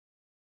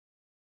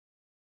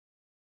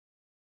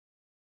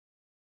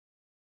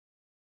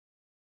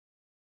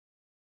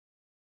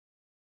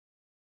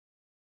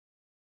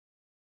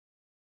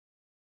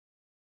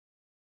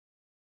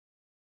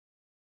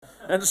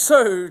And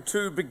so,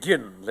 to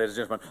begin, ladies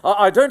and gentlemen,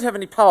 I don't have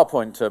any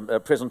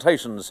PowerPoint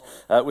presentations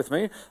with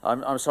me,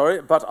 I'm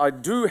sorry, but I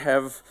do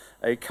have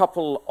a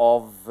couple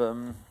of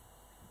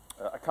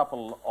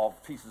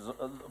pieces.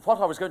 What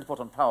I was going to put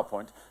on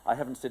PowerPoint, I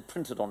have instead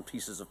printed on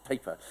pieces of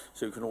paper,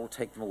 so you can all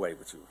take them away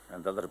with you,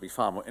 and that'll be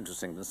far more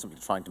interesting than simply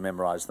trying to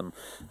memorize them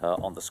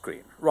on the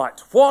screen. Right,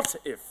 what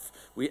if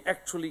we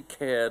actually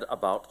cared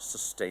about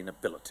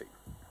sustainability?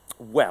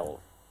 Well,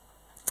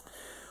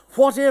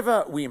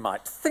 whatever we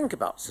might think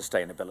about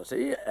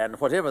sustainability, and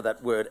whatever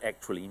that word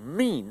actually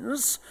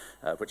means,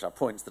 which are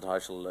points that I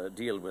shall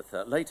deal with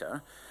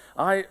later,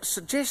 I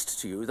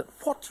suggest to you that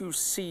what you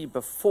see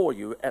before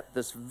you at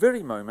this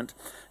very moment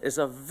is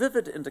a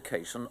vivid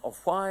indication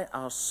of why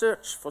our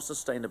search for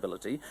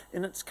sustainability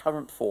in its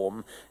current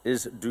form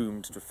is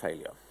doomed to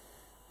failure.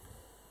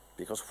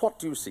 Because what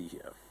do you see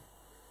here?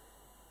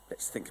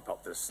 Let's think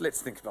about this.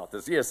 Let's think about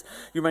this. Yes,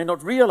 you may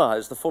not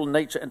realize the full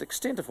nature and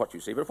extent of what you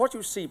see, but what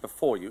you see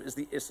before you is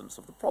the essence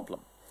of the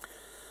problem.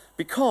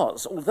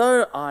 Because,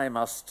 although I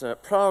must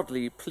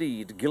proudly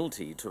plead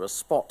guilty to a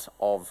spot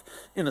of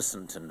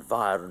innocent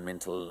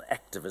environmental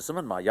activism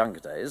in my younger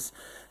days,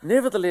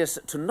 nevertheless,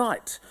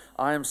 tonight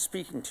I am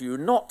speaking to you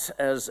not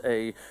as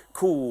a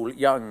cool,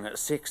 young,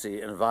 sexy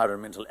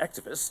environmental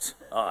activist,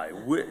 I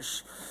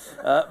wish,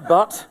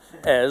 but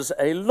as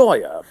a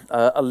lawyer,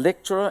 a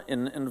lecturer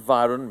in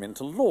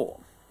environmental law.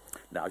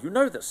 Now, you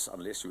know this,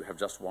 unless you have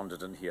just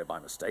wandered in here by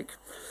mistake.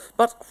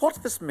 But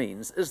what this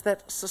means is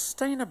that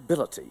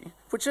sustainability,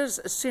 which is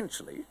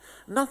essentially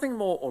nothing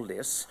more or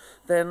less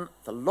than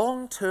the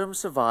long-term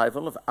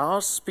survival of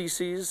our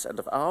species and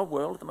of our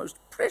world, the most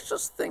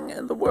precious thing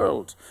in the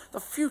world,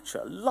 the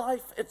future,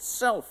 life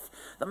itself,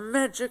 the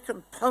magic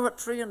and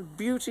poetry and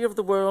beauty of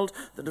the world,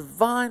 the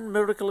divine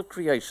miracle of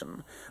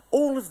creation,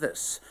 all of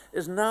this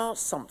is now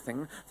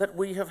something that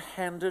we have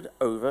handed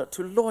over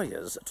to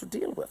lawyers to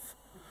deal with.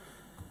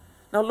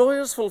 Now,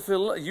 lawyers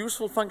fulfill a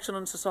useful function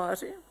in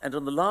society, and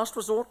in the last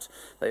resort,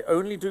 they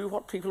only do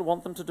what people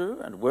want them to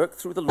do and work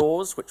through the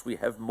laws which we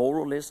have more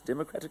or less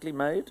democratically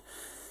made.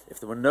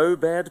 If there were no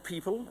bad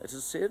people, it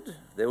is said,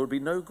 there would be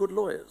no good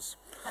lawyers.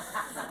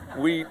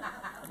 We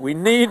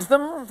need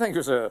them, thank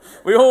you, sir.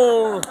 We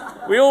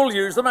all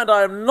use them, and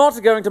I am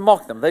not going to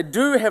mock them. They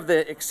do have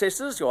their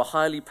excesses. Your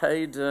highly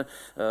paid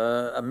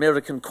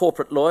American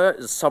corporate lawyer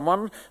is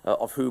someone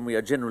of whom we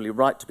are generally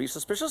right to be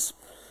suspicious.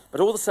 But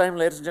all the same,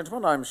 ladies and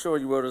gentlemen, I'm sure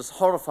you were as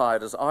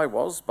horrified as I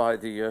was by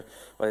the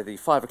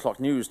 5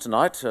 o'clock news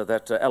tonight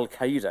that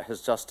Al-Qaeda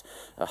has just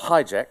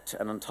hijacked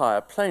an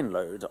entire plane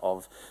load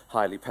of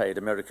highly paid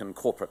American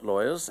corporate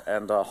lawyers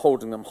and are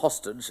holding them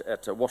hostage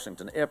at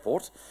Washington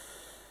Airport.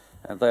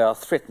 And they are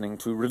threatening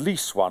to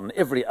release one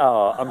every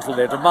hour until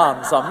their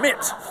demands are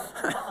met.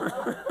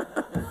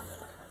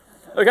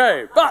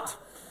 Okay, but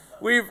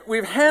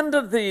We've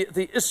handed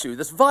the issue,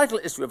 this vital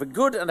issue of a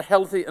good and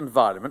healthy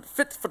environment,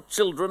 fit for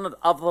children and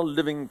other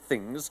living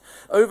things,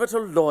 over to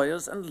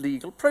lawyers and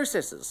legal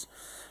processes.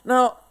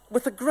 Now,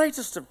 with the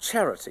greatest of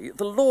charity,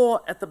 the law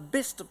at the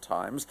best of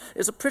times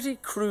is a pretty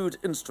crude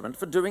instrument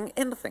for doing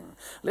anything,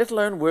 let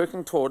alone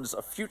working towards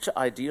a future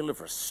ideal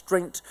of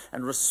restraint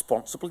and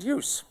responsible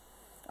use.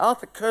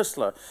 Arthur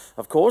Koestler,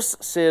 of course,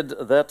 said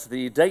that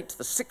the date,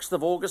 the 6th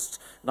of August,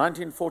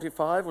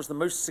 1945, was the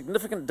most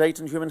significant date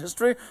in human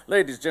history.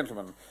 Ladies and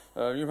gentlemen,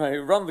 you may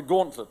run the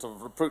gauntlet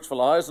of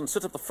reproachful eyes and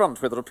sit at the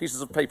front where there are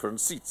pieces of paper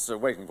and seats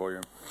waiting for you.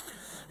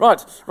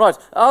 Right.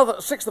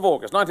 6th of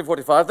August,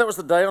 1945, that was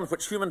the day on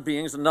which human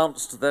beings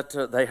announced that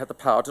they had the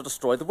power to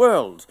destroy the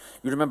world.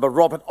 You remember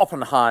Robert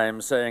Oppenheim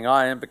saying,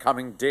 "I am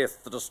becoming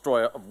death, the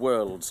destroyer of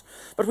worlds."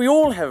 But we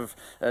all have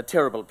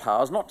terrible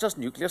powers, not just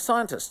nuclear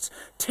scientists.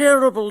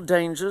 Terrible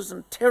dangers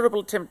and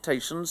terrible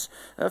temptations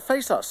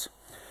face us.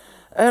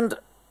 And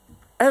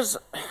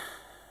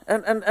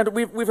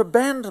we've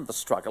abandoned the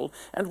struggle,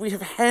 and we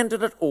have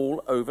handed it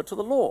all over to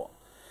the law.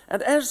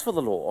 And as for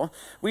the law,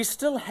 we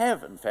still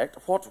have, in fact,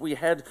 what we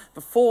had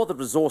before the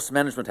Resource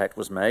Management Act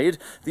was made,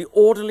 the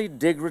orderly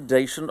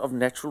degradation of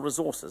natural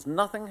resources.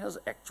 Nothing has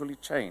actually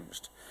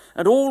changed.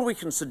 And all we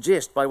can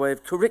suggest by way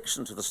of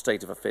correction to the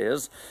state of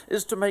affairs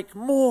is to make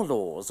more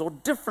laws or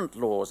different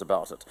laws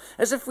about it,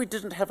 as if we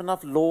didn't have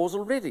enough laws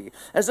already,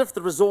 as if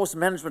the Resource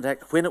Management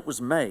Act, when it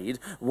was made,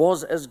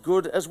 was as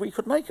good as we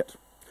could make it.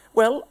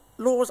 Well,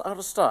 laws are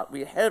a start.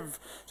 We have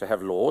to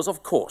have laws,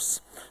 of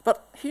course.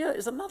 But here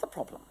is another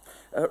problem,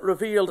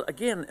 revealed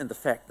again in the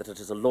fact that it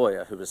is a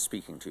lawyer who is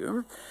speaking to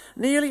you.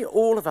 Nearly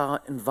all of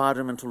our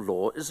environmental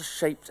law is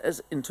shaped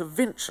as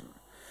intervention.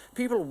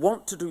 People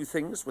want to do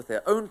things with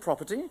their own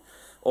property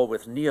or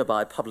with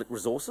nearby public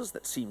resources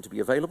that seem to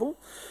be available.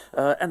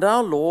 And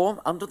our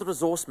law, under the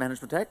Resource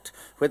Management Act,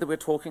 whether we're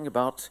talking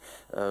about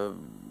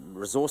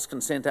resource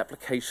consent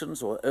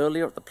applications or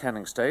earlier at the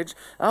planning stage,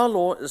 our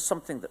law is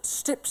something that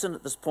steps in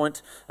at this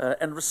point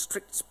and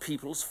restricts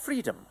people's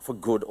freedom for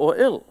good or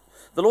ill.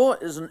 The law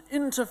is an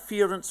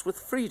interference with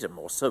freedom,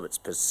 or so it's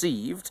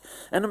perceived,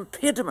 an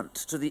impediment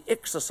to the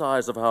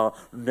exercise of our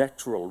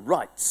natural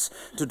rights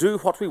to do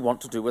what we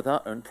want to do with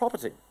our own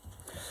property.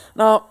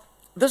 Now,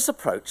 this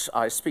approach,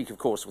 I speak of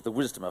course with the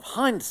wisdom of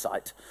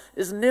hindsight,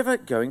 is never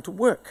going to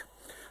work.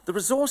 The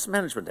Resource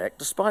Management Act,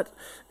 despite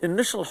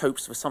initial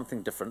hopes for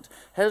something different,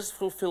 has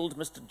fulfilled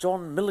Mr.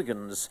 John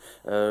Milligan's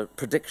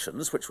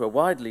predictions, which were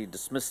widely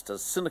dismissed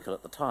as cynical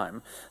at the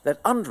time, that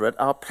under it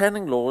our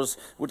planning laws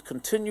would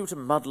continue to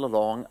muddle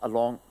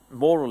along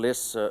more or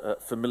less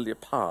familiar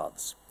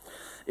paths.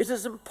 It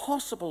is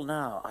impossible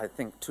now, I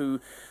think,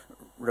 to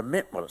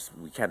remember, well,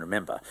 we can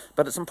remember,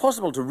 but it's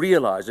impossible to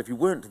realise, if you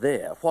weren't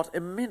there, what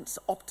immense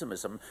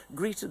optimism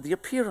greeted the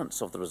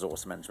appearance of the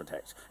Resource Management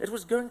Act. It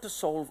was going to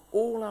solve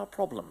all our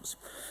problems.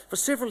 For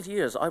several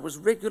years, I was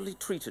regularly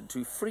treated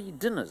to free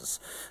dinners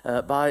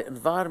by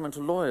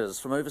environmental lawyers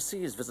from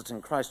overseas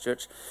visiting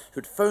Christchurch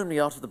who'd phone me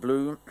out of the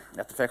blue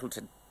at the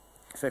faculty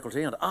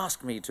and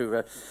ask me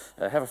to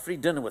have a free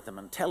dinner with them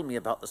and tell me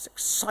about this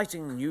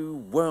exciting new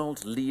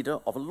world leader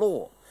of a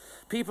law.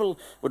 People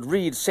would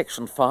read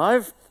Section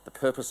 5, the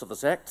purpose of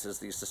this Act is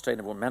the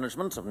sustainable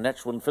management of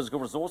natural and physical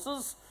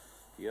resources.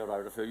 Here I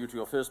refer you to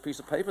your first piece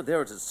of paper.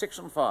 There it is,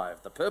 Section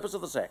 5, the purpose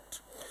of this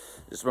Act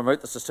is to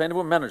promote the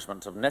sustainable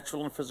management of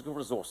natural and physical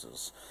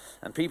resources.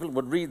 And people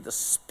would read the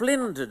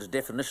splendid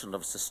definition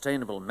of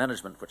sustainable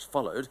management which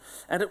followed,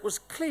 and it was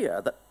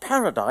clear that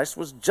paradise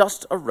was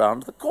just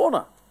around the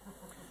corner.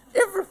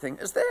 Everything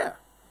is there.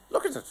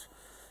 Look at it.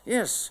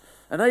 Yes,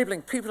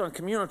 enabling people and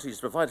communities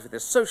to provide for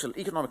their social,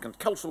 economic and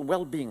cultural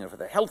well-being and for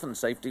their health and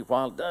safety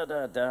while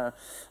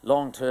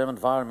long-term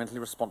environmentally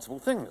responsible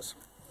things.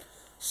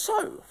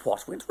 So,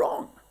 what went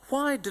wrong?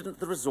 Why didn't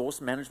the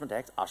Resource Management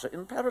Act usher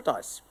in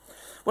paradise?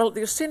 Well,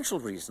 the essential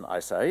reason, I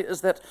say,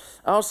 is that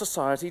our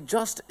society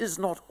just is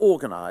not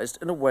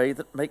organised in a way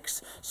that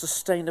makes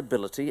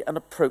sustainability an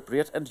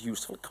appropriate and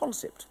useful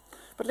concept.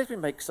 But let me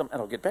make some,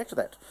 and I'll get back to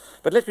that,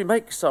 but let me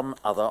make some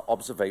other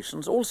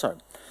observations also.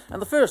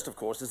 And the first, of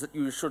course, is that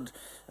you should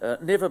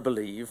never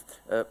believe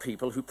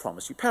people who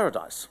promise you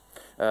paradise.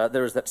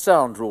 There is that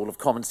sound rule of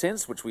common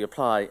sense, which we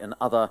apply in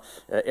other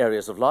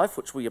areas of life,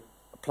 which we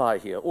apply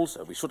here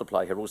also. We should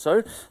apply here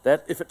also,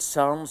 that if it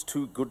sounds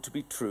too good to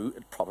be true,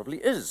 it probably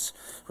is.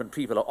 When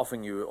people are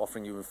offering you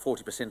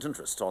 40%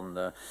 interest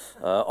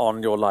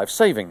on your life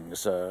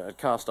savings,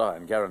 cast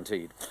iron,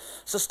 guaranteed.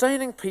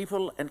 Sustaining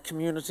people and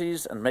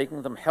communities and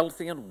making them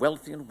healthy and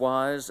wealthy and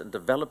wise and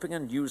developing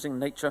and using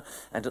nature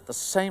and at the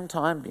same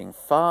time being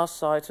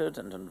far-sighted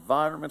and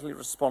environmentally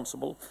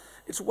responsible,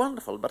 it's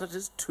wonderful, but it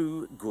is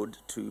too good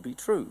to be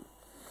true.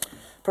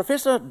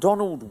 Professor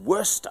Donald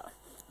Worster,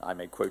 I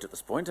may quote at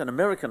this point, an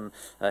American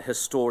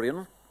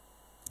historian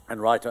and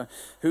writer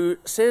who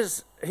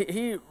says,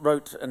 he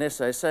wrote an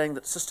essay saying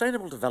that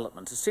sustainable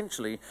development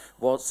essentially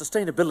was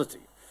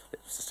sustainability.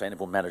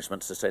 Sustainable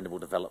management, sustainable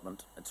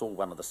development, it's all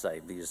one and the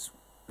same. These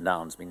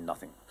nouns mean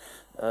nothing.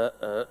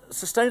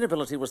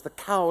 Sustainability was the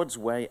coward's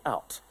way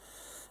out.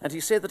 And he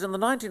said that in the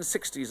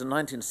 1960s and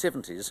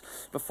 1970s,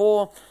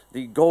 before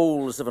the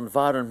goals of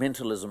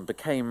environmentalism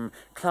became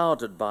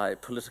clouded by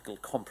political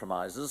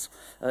compromises,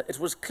 it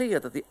was clear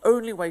that the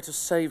only way to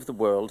save the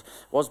world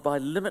was by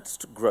limits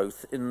to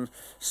growth in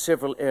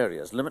several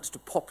areas, limits to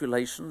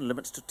population,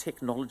 limits to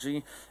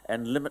technology,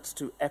 and limits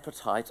to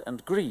appetite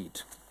and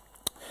greed.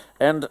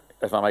 And,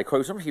 if I may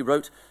quote him, he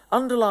wrote,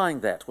 "Underlying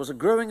that was a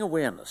growing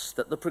awareness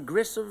that the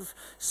progressive,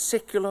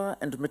 secular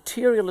and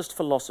materialist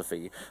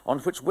philosophy on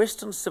which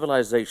Western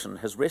civilization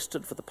has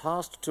rested for the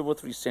past 2 or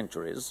 3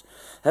 centuries,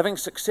 having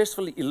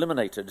successfully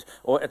eliminated,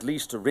 or at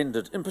least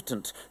rendered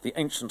impotent, the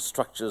ancient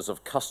structures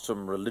of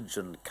custom,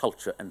 religion,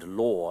 culture and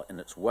law in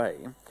its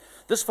way,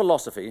 this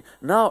philosophy,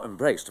 now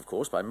embraced, of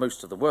course, by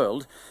most of the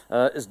world,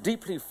 is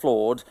deeply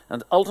flawed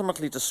and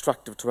ultimately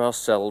destructive to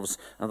ourselves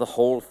and the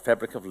whole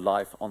fabric of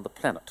life on the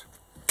planet."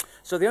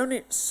 So the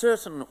only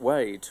certain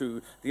way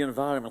to the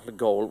environmental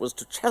goal was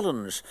to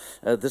challenge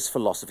this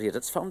philosophy at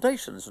its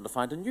foundations and to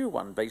find a new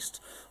one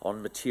based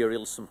on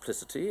material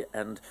simplicity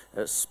and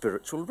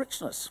spiritual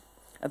richness.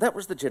 And that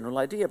was the general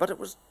idea, but it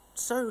was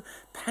so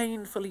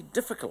painfully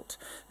difficult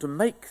to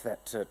make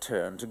that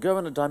turn, to go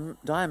in a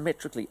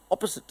diametrically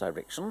opposite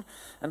direction.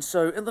 And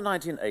so in the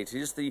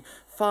 1980s, the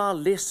far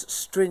less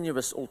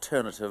strenuous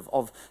alternative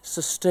of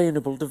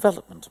sustainable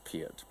development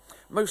appeared.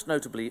 Most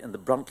notably in the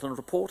Brundtland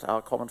Report,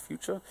 Our Common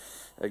Future,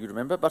 you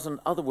remember, but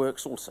in other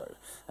works also.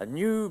 A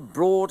new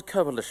broad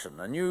coalition,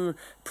 a new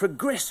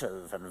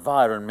progressive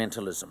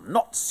environmentalism,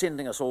 not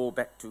sending us all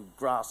back to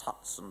grass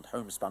huts and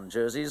homespun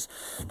jerseys,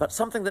 but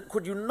something that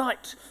could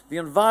unite the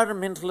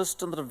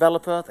environmentalist and the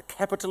developer, the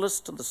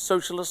capitalist and the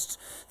socialist,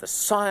 the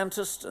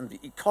scientist and the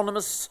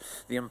economists,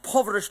 the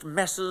impoverished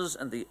masses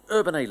and the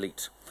urban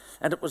elite.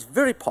 And it was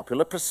very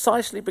popular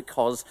precisely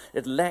because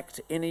it lacked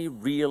any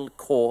real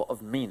core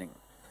of meaning.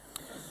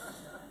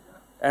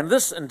 And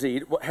this,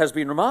 indeed, has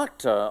been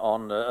remarked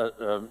on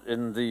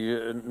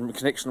in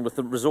connection with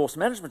the Resource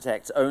Management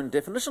Act's own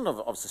definition of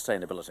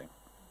sustainability.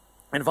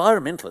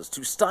 environmentalists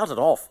who started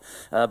off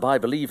by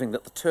believing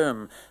that the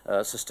term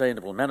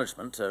sustainable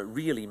management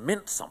really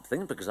meant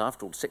something, because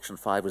after all Section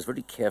 5 was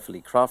very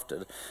carefully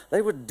crafted,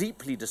 they were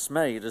deeply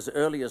dismayed as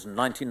early as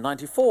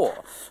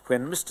 1994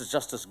 when Mr.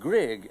 Justice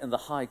Gregg in the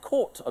High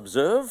Court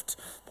observed,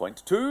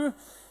 point 2,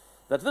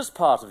 that this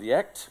part of the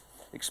Act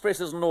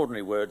expresses in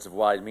ordinary words of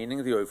wide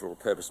meaning the overall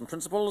purpose and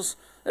principles.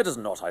 It is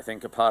not, I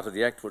think, a part of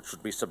the Act which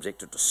should be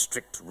subjected to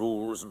strict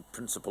rules and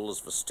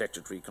principles for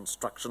statutory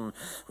construction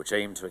which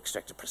aim to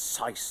extract a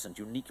precise and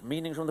unique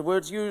meaning from the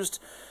words used.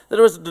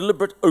 There is a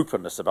deliberate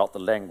openness about the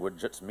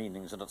language, its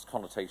meanings and its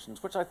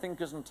connotations, which I think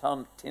is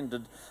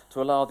intended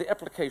to allow the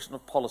application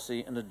of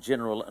policy in a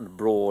general and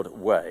broad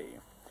way.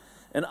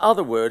 In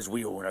other words,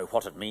 we all know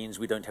what it means.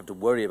 We don't have to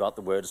worry about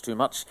the words too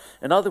much.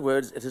 In other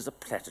words, it is a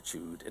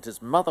platitude. It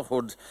is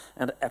motherhood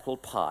and apple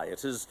pie.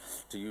 It is,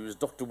 to use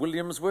Dr.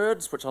 Williams'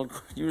 words, which I'll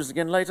use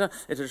again later,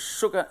 it is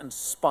sugar and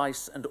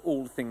spice and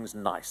all things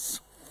nice.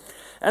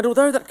 And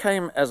although that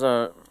came as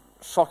a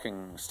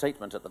shocking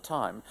statement at the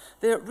time,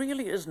 there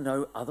really is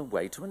no other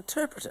way to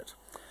interpret it.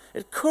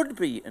 It could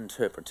be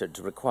interpreted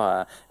to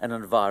require an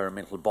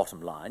environmental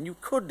bottom line. You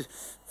could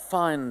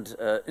find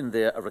in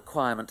there a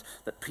requirement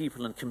that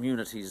people and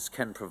communities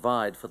can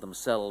provide for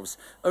themselves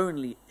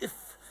only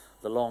if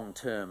the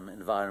long-term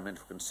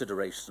environmental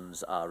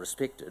considerations are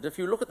respected. If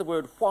you look at the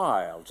word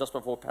while just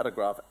before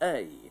paragraph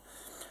A,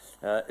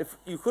 if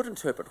you could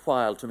interpret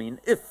while to mean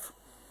if,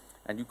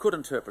 and you could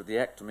interpret the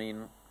Act to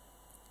mean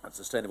that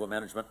sustainable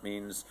management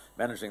means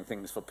managing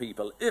things for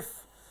people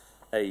if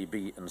A,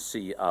 B, and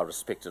C are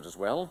respected as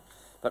well.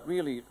 But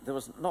really, there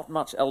was not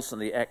much else in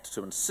the Act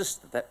to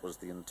insist that that was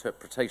the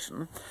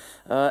interpretation.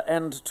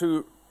 And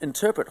to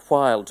interpret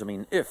while to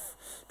mean if,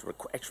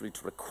 actually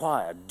to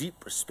require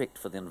deep respect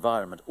for the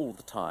environment all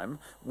the time,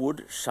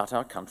 would shut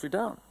our country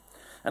down.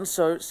 And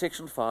so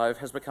Section 5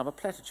 has become a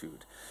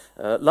platitude.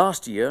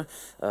 Last year,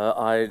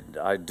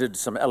 I did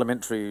some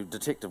elementary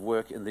detective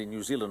work in the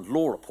New Zealand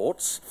law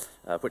reports,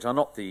 which are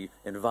not the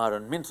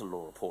environmental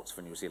law reports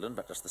for New Zealand,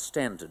 but just the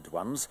standard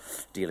ones,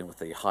 dealing with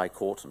the High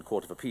Court and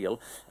Court of Appeal.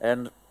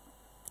 And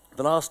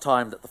the last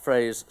time that the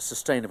phrase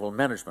sustainable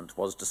management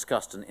was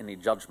discussed in any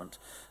judgment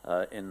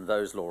in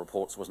those law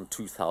reports was in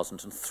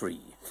 2003,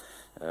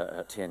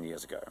 10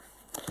 years ago.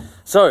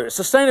 So,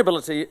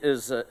 sustainability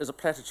is a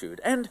platitude,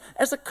 and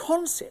as a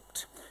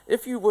concept,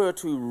 if you were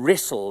to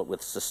wrestle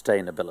with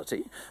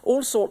sustainability,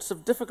 all sorts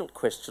of difficult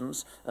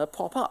questions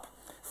pop up.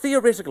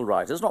 Theoretical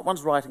writers, not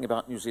ones writing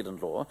about New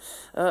Zealand law,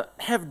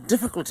 have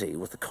difficulty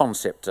with the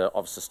concept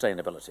of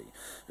sustainability,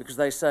 because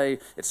they say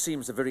it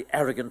seems a very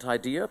arrogant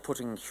idea,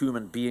 putting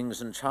human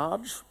beings in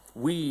charge.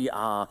 We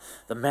are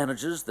the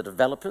managers, the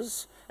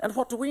developers, and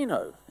what do we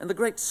know? In the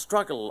great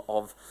struggle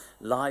of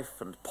life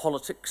and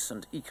politics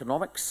and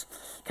economics,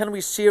 can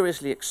we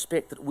seriously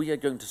expect that we are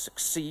going to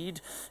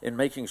succeed in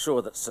making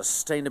sure that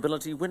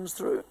sustainability wins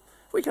through?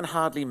 We can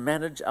hardly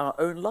manage our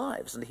own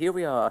lives, and here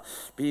we are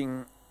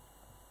being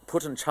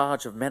put in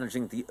charge of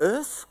managing the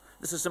earth.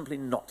 This is simply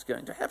not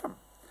going to happen.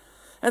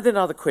 And then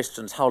other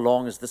questions: how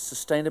long is this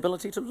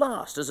sustainability to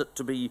last? Is it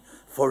to be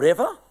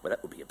forever? Well,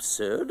 that would be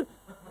absurd.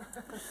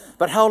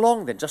 But how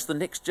long then? Just the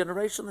next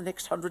generation, the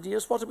next 100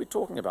 years? What are we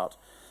talking about?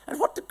 And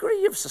what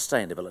degree of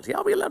sustainability?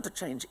 Are we allowed to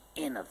change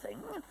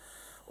anything?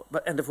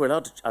 And if we're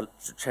allowed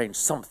to change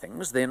some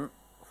things, then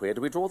where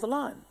do we draw the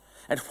line?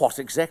 And what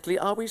exactly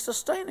are we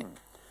sustaining?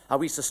 Are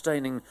we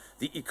sustaining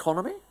the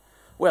economy?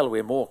 Well,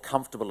 we're more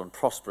comfortable and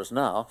prosperous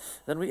now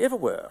than we ever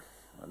were.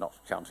 Not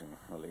counting,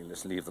 well,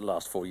 let's leave the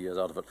last 4 years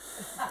out of it.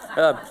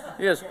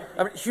 Yes,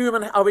 I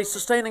mean, are we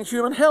sustaining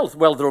human health?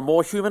 Well, there are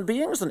more human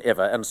beings than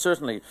ever, and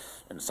certainly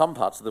in some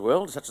parts of the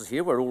world, such as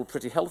here, we're all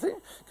pretty healthy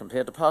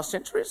compared to past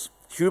centuries.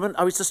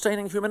 Are we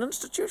sustaining human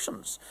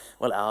institutions?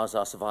 Well, ours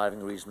are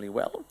surviving reasonably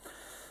well.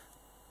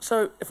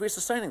 So if we're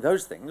sustaining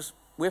those things,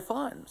 we're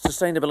fine.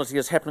 Sustainability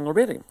is happening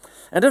already.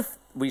 And if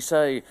we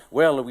say,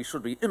 well, we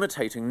should be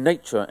imitating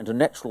nature and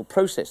natural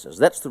processes,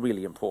 that's the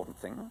really important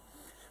thing.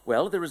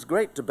 Well, there is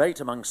great debate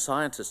among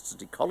scientists and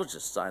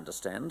ecologists, I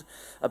understand,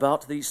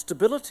 about the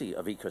stability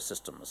of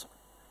ecosystems.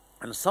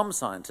 And some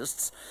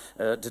scientists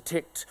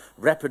detect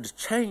rapid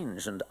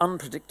change and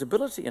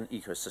unpredictability in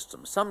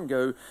ecosystems. Some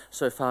go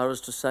so far as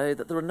to say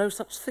that there are no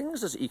such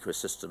things as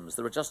ecosystems.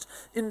 There are just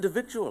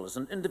individuals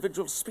and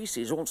individual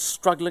species all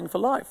struggling for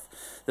life.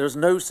 There is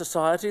no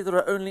society, there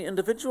are only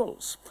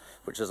individuals,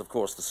 which is, of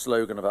course, the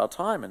slogan of our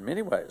time in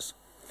many ways.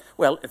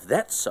 Well, if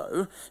that's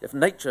so, if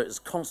nature is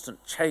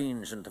constant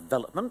change and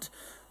development,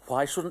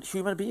 why shouldn't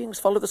human beings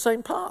follow the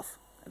same path?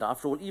 And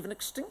after all, even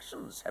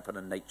extinctions happen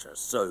in nature,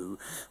 so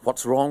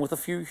what's wrong with a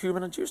few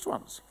human-induced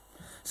ones?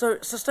 So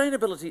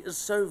sustainability is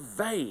so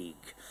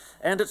vague,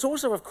 and it's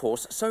also, of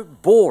course, so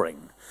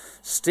boring.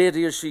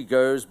 Steady as she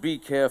goes, be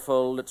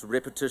careful, it's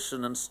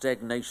repetition and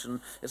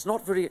stagnation. It's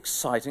not very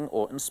exciting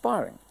or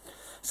inspiring.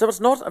 So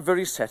it's not a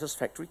very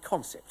satisfactory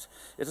concept.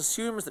 It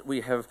assumes that we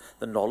have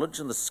the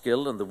knowledge and the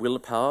skill and the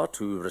willpower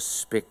to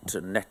respect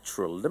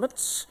natural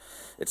limits.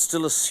 It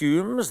still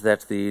assumes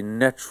that the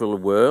natural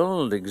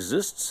world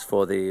exists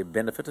for the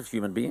benefit of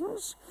human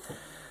beings.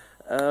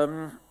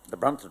 The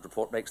Brundtland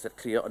report makes that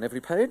clear on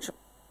every page.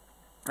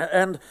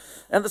 And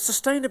the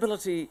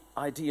sustainability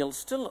ideal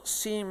still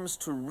seems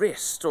to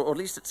rest, or at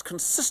least it's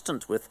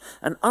consistent with,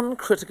 an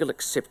uncritical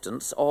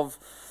acceptance of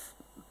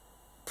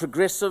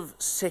progressive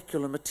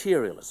secular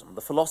materialism,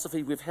 the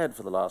philosophy we've had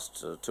for the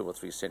last 2 or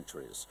 3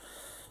 centuries.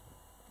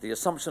 The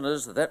assumption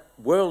is that that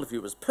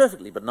worldview is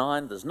perfectly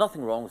benign, there's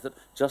nothing wrong with it,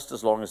 just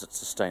as long as it's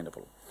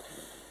sustainable.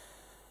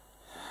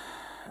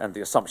 And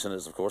the assumption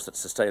is, of course, that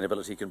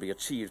sustainability can be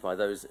achieved by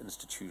those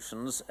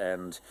institutions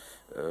and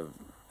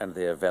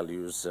their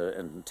values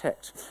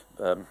intact.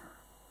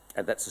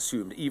 And that's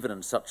assumed even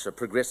in such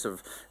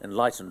progressive,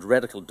 enlightened,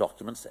 radical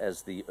documents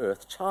as the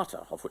Earth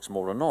Charter, of which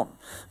more anon.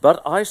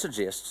 But I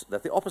suggest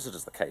that the opposite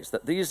is the case,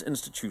 that these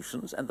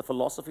institutions and the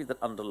philosophy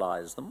that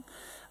underlies them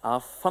are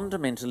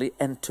fundamentally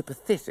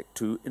antipathetic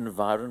to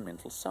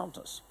environmental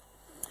soundness.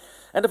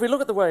 And if we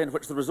look at the way in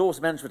which the Resource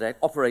Management Act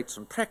operates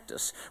in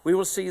practice, we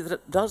will see that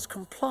it does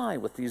comply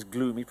with these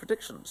gloomy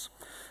predictions.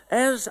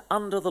 As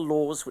under the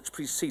laws which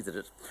preceded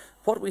it,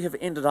 what we have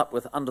ended up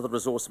with under the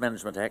Resource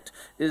Management Act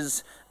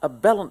is a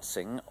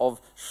balancing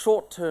of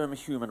short-term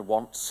human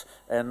wants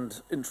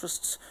and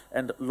interests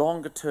and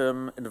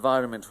longer-term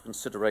environmental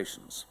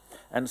considerations.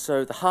 And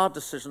so the hard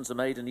decisions are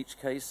made in each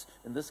case.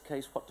 In this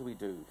case, what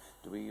do?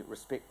 Do we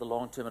respect the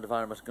long-term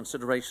environmental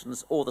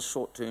considerations or the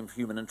short-term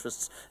human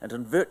interests? And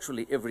in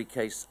virtually every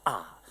case,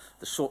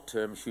 the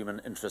short-term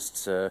human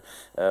interests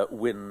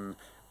win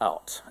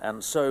out.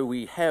 And so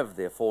we have,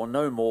 therefore,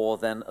 no more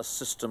than a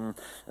system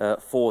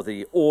for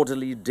the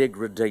orderly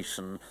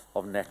degradation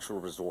of natural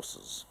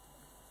resources.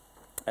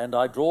 And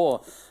I draw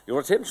your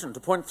attention to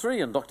point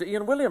 3 in Dr.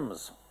 Ian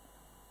Williams,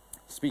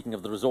 speaking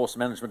of the Resource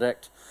Management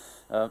Act,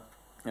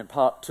 in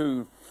part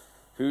 2,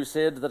 who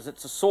said that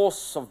it's a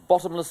source of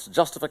bottomless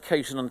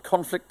justification and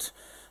conflict.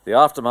 The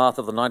aftermath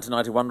of the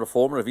 1991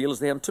 reform reveals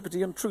the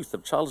antipathy and truth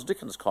of Charles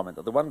Dickens' comment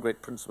that the one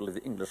great principle of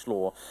the English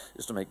law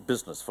is to make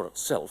business for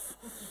itself.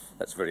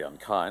 That's very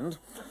unkind.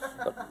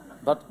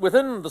 But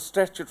within the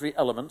statutory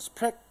elements,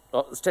 the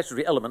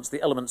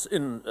elements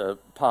in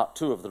Part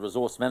 2 of the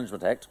Resource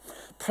Management Act,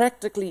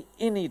 practically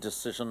any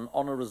decision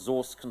on a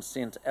resource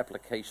consent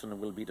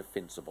application will be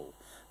defensible,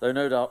 though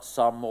no doubt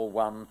some or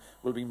one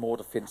will be more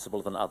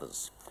defensible than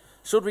others.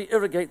 Should we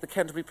irrigate the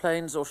Canterbury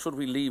Plains, or should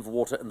we leave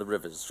water in the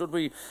rivers? Should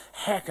we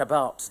hack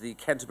about the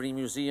Canterbury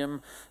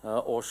Museum,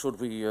 or should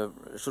we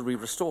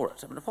restore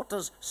it? I mean, what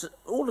does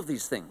all of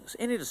these things,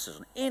 any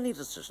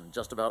decision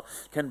just about,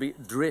 can be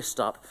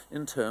dressed up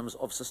in terms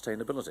of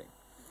sustainability.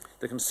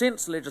 The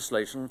consents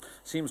legislation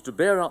seems to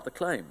bear out the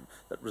claim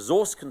that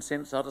resource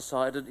consents are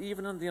decided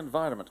even in the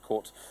Environment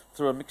Court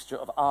through a mixture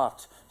of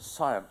art,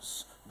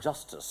 science,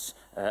 justice,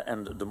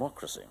 and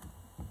democracy.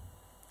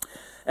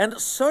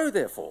 And so,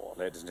 therefore,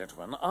 ladies and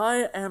gentlemen,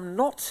 I am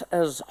not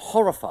as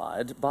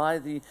horrified by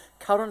the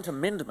current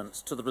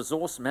amendments to the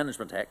Resource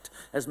Management Act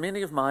as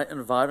many of my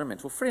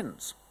environmental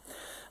friends.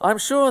 I'm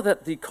sure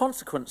that the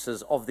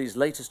consequences of these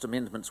latest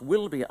amendments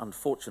will be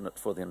unfortunate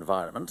for the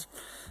environment,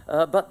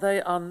 but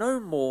they are no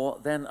more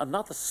than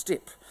another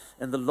step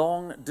in the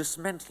long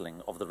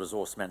dismantling of the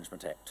Resource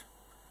Management Act.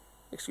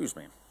 Excuse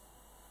me.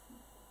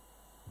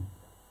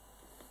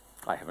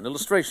 I have an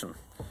illustration.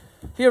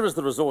 Here is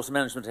the Resource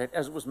Management Act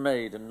as it was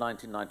made in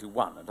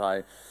 1991, and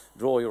I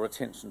draw your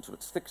attention to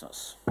its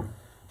thickness.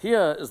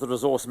 Here is the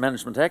Resource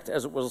Management Act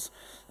as it was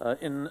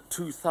in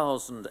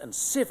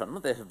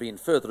 2007. There have been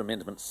further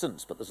amendments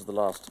since, but this is the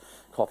last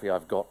copy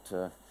I've got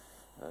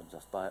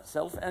just by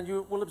itself. And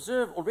you will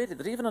observe already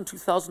that even in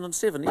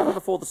 2007, even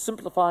before the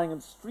simplifying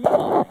and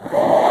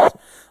streamlining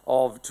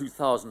of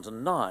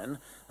 2009,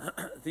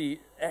 the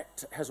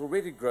Act has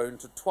already grown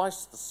to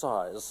twice the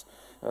size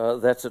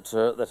that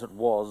it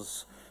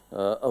was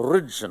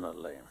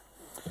originally.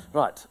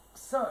 Right,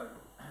 so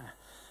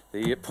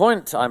the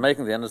point I'm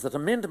making then is that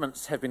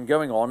amendments have been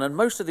going on, and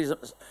most of these,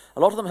 a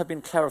lot of them have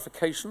been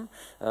clarification.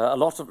 A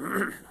lot of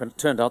it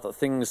turned out that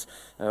things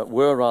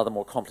were rather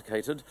more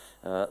complicated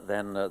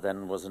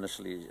than was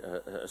initially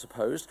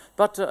supposed.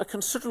 But a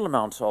considerable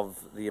amount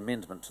of the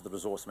amendment to the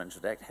Resource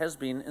Management Act has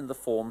been in the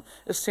form,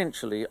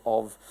 essentially,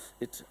 of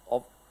it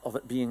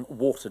being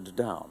watered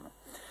down.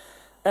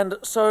 And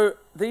so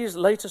these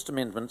latest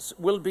amendments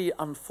will be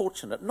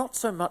unfortunate, not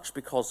so much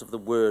because of the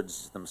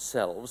words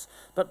themselves,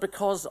 but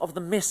because of the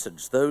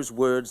message those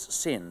words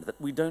send, that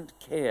we don't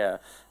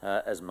care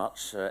as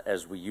much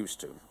as we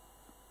used to.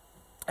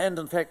 And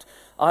in fact,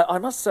 I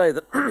must say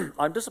that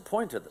I'm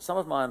disappointed that some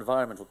of my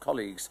environmental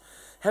colleagues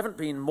haven't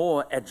been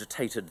more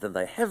agitated than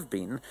they have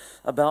been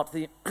about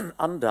the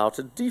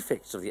undoubted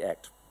defects of the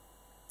Act.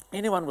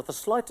 Anyone with the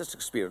slightest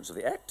experience of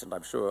the Act, and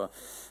I'm sure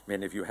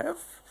many of you have,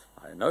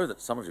 I know that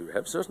some of you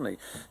have, certainly,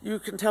 you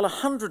can tell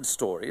 100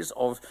 stories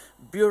of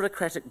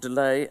bureaucratic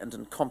delay and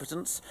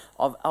incompetence,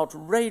 of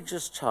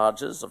outrageous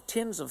charges of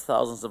tens of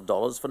thousands of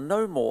dollars for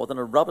no more than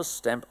a rubber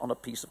stamp on a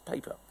piece of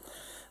paper.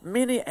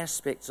 many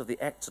aspects of the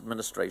Act's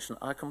administration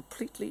are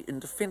completely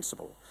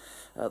indefensible.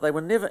 They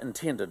were never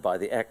intended by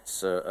the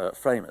Act's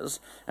framers,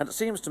 and it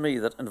seems to me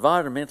that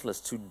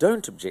environmentalists who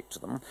don't object to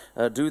them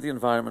do the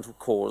environmental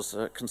cause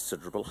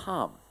considerable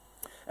harm.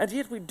 And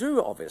yet we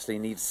do obviously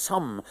need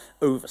some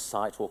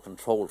oversight or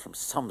control from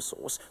some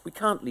source. We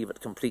can't leave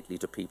it completely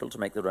to people to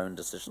make their own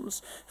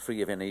decisions,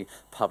 free of any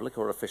public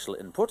or official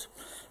input.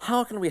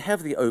 How can we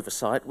have the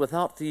oversight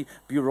without the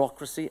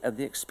bureaucracy and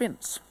the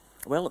expense?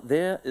 Well,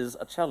 there is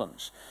a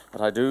challenge,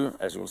 but I do,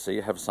 as you'll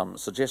see, have some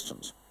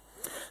suggestions.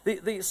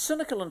 The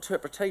cynical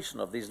interpretation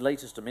of these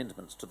latest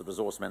amendments to the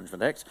Resource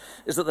Management Act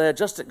is that they are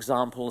just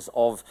examples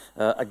of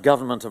a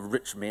government of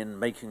rich men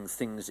making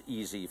things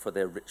easy for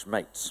their rich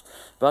mates.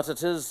 But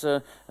it is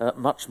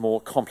much more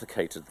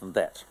complicated than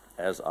that,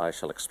 as I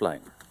shall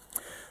explain.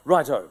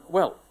 Righto,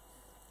 well,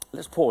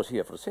 let's pause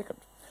here for a second.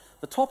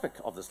 The topic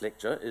of this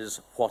lecture is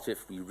what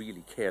if we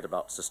really cared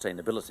about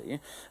sustainability,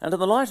 and in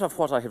the light of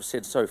what I have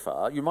said so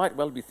far, you might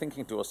well be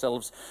thinking to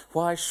yourselves,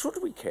 why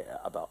should we care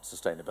about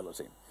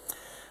sustainability?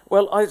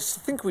 Well, I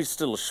think we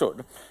still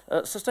should.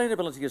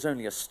 Sustainability is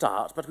only a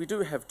start, but we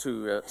do have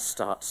to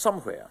start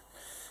somewhere.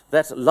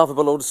 That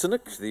lovable old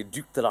cynic, the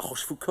Duc de la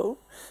Rochefoucauld,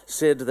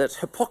 said that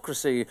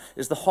hypocrisy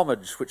is the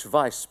homage which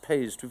vice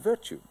pays to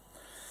virtue.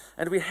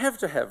 And we have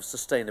to have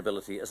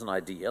sustainability as an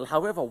ideal,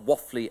 however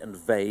waffly and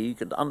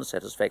vague and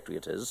unsatisfactory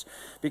it is,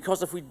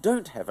 because if we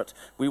don't have it,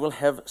 we will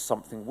have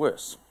something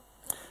worse.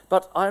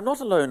 But I am not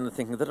alone in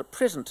thinking that at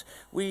present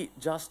we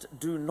just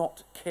do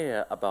not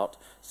care about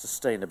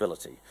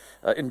sustainability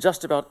in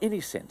just about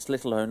any sense,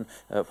 let alone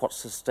what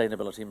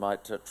sustainability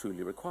might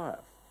truly require.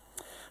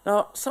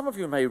 Now, some of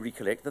you may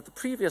recollect that the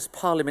previous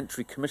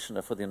Parliamentary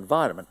Commissioner for the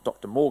Environment,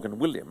 Dr. Morgan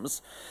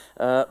Williams,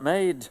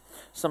 made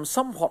some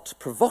somewhat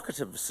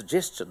provocative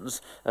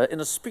suggestions in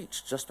a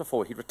speech just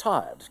before he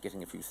retired,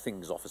 getting a few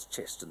things off his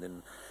chest and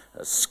then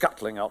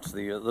scuttling out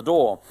the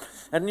door.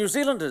 And New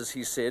Zealanders,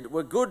 he said,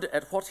 were good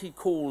at what he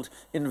called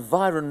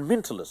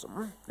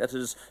environmentalism, that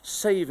is,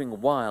 saving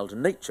wild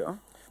nature,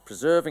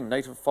 preserving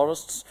native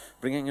forests,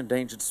 bringing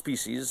endangered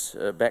species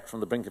back from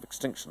the brink of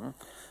extinction.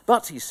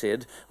 But, he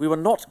said, we were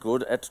not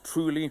good at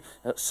truly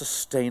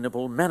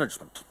sustainable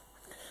management.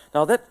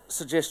 Now, that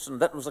suggestion,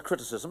 that was a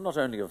criticism not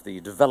only of the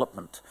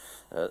development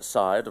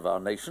side of our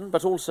nation,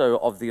 but also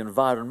of the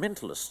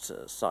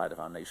environmentalist side of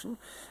our nation,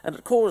 and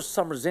it caused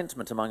some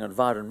resentment among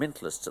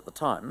environmentalists at the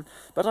time,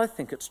 but I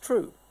think it's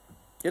true.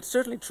 It's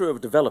certainly true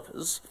of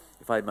developers,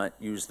 if I might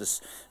use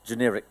this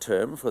generic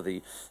term for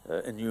the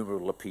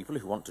innumerable people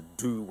who want to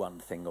do one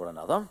thing or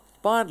another.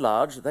 By and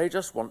large, they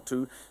just want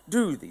to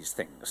do these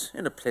things,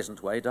 in a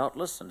pleasant way,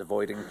 doubtless, and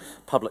avoiding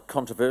public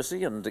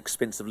controversy and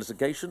expensive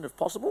litigation, if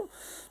possible.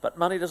 But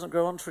money doesn't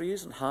grow on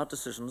trees, and hard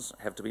decisions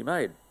have to be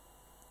made.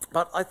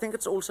 But I think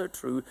it's also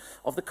true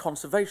of the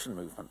conservation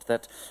movement,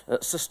 that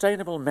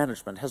sustainable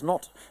management has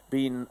not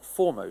been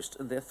foremost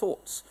in their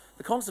thoughts.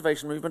 The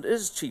conservation movement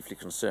is chiefly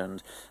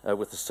concerned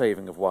with the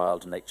saving of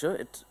wild nature.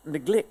 It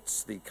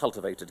neglects the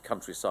cultivated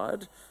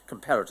countryside,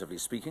 comparatively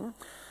speaking,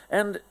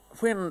 and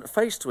when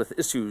faced with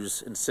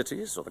issues in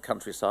cities or the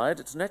countryside,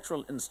 its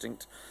natural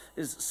instinct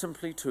is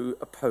simply to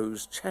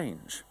oppose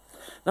change.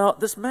 Now,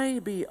 this may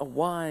be a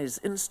wise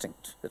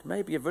instinct. It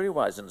may be a very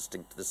wise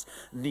instinct, this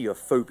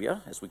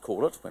neophobia, as we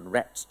call it, when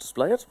rats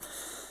display it.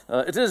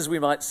 It is, we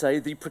might say,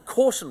 the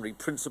precautionary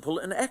principle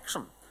in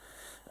action.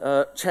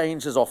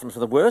 Change is often for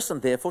the worse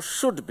and therefore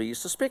should be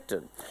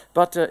suspected,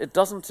 but it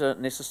doesn't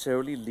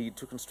necessarily lead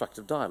to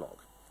constructive dialogue.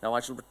 Now,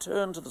 I shall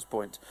return to this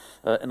point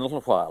in a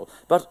little while,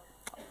 but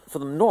for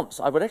the nonce,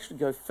 I would actually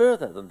go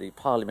further than the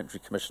Parliamentary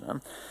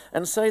Commissioner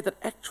and say that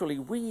actually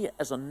we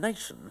as a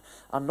nation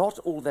are not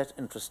all that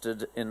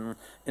interested in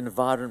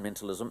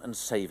environmentalism and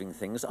saving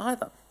things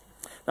either.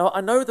 Now,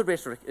 I know the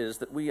rhetoric is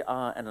that we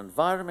are an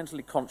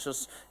environmentally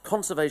conscious,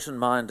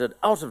 conservation-minded,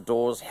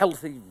 out-of-doors,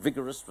 healthy,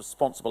 vigorous,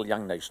 responsible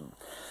young nation.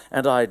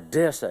 And I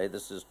dare say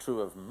this is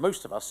true of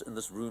most of us in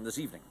this room this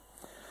evening.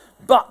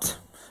 But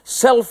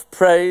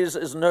self-praise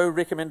is no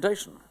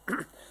recommendation.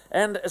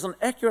 And as an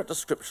accurate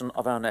description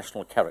of our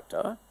national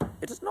character,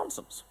 it is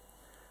nonsense.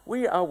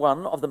 We are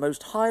one of the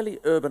most highly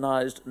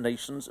urbanized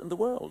nations in the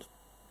world.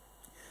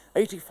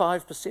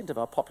 85% of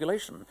our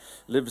population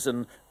lives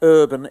in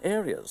urban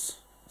areas.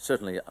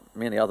 Certainly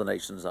many other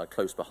nations are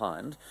close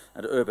behind,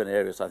 and urban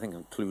areas I think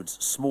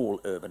includes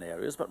small urban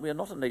areas, but we are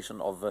not a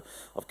nation of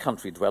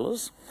country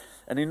dwellers.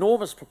 An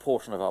enormous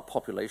proportion of our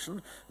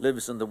population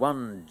lives in the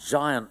one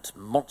giant,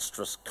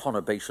 monstrous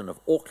conurbation of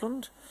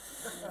Auckland.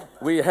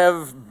 We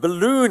have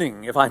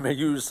ballooning, if I may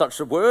use such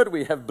a word,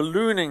 we have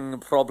ballooning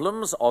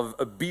problems of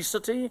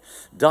obesity,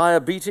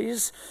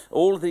 diabetes,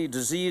 all the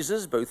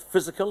diseases, both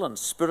physical and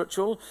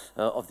spiritual,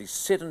 of the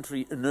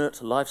sedentary,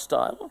 inert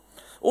lifestyle.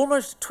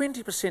 Almost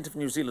 20% of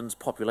New Zealand's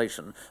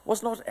population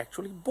was not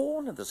actually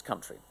born in this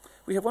country.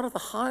 We have one of the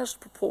highest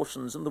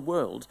proportions in the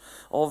world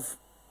of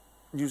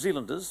New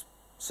Zealanders,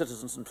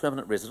 citizens and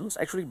permanent residents,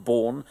 actually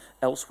born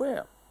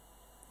elsewhere.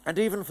 And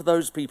even for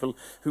those people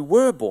who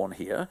were born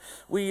here,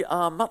 we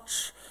are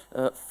much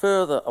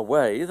further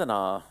away than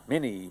are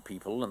many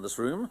people in this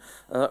room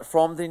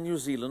from the New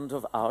Zealand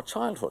of our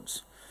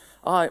childhoods.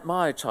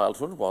 My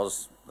childhood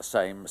was the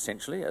same,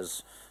 essentially,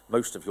 as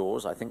most of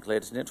yours, I think,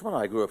 ladies and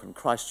gentlemen. I grew up in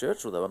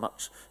Christchurch, although a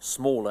much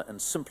smaller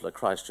and simpler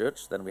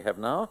Christchurch than we have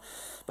now.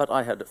 But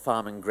I had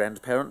farming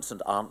grandparents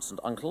and aunts and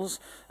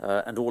uncles,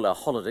 and all our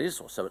holidays,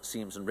 or so it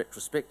seems in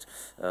retrospect,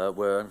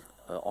 were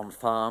on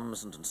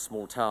farms and in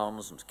small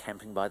towns and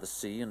camping by the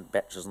sea and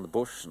batches in the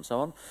bush and so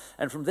on.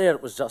 And from there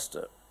it was just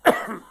a,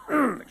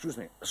 excuse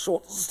me, a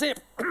short step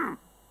to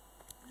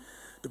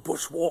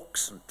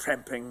bushwalks and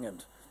tramping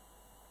and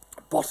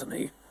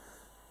botany.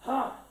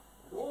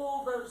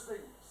 All those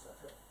things that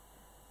have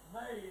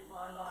made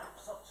my life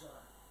such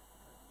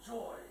a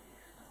joy.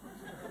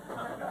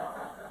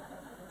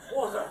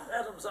 Water,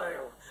 Adam's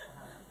ale.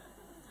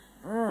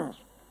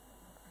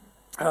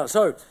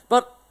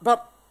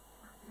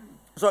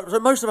 So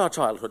most of our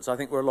childhoods, I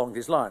think, were along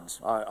these lines,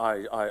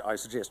 I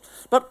suggest.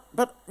 But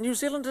New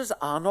Zealanders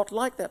are not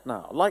like that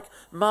now. Like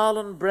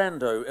Marlon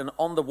Brando in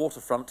On the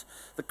Waterfront,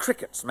 the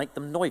crickets make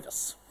them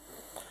nervous.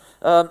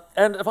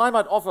 And if I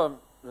might offer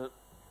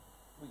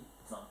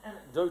some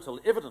anecdotal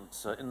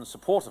evidence in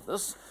support of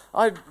this,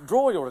 I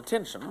draw your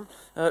attention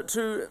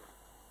to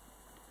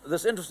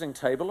this interesting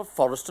table of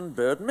forest and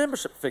bird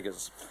membership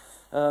figures,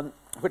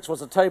 which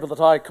was a table that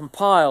I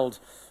compiled,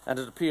 and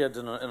it appeared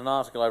in an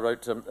article I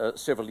wrote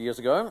several years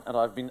ago, and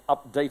I've been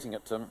updating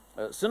it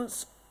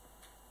since.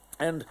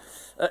 And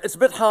it's a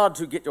bit hard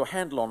to get your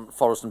handle on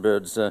forest and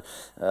birds,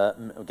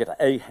 get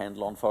a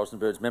handle on forest and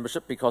birds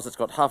membership, because it's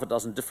got half a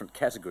dozen different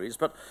categories.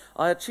 But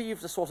I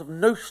achieved a sort of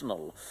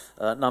notional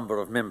number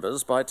of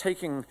members by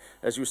taking,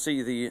 as you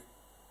see, the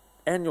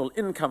annual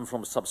income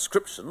from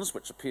subscriptions,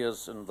 which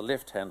appears in the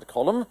left-hand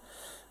column,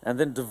 and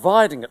then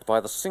dividing it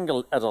by the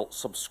single adult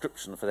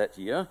subscription for that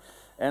year,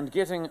 and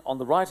getting on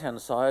the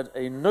right-hand side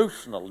a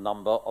notional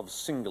number of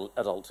single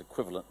adult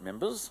equivalent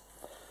members.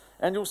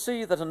 And you'll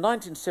see that in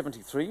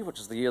 1973, which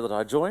is the year that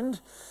I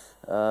joined,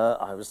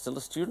 I was still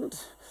a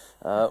student,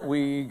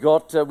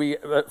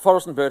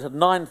 Forest and Bird had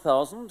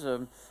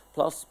 9,000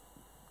 plus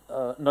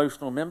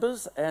notional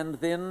members, and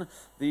then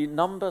the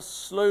number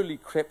slowly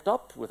crept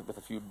up with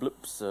a few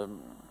blips.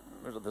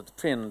 The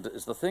trend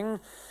is the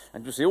thing,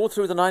 and you see all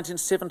through the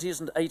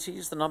 1970s and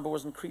 80s the number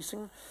was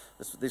increasing.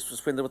 This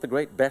was when there were the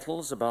great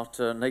battles about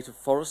native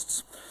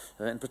forests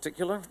in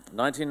particular.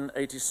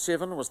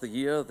 1987 was the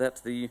year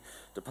that the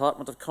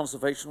Department of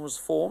Conservation was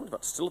formed,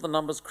 but still the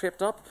numbers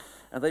crept up,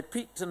 and they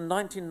peaked in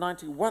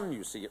 1991,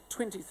 you see, at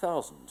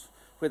 20,000.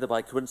 Whether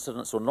by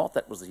coincidence or not,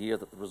 that was the year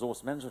that the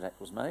Resource Management Act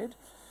was made.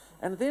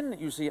 And then,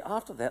 you see,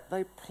 after that,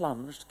 they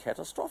plunged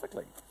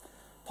catastrophically.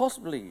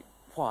 Possibly,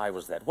 why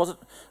was that? Was it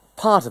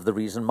part of the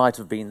reason might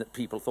have been that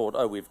people thought,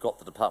 oh, we've got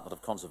the Department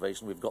of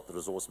Conservation, we've got the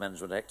Resource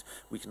Management Act,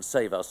 we can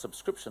save our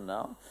subscription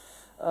now.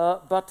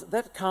 But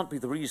that can't be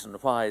the reason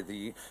why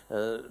the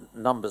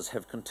numbers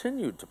have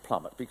continued to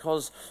plummet,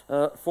 because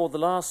for the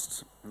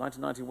last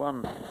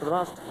 1991, for the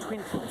last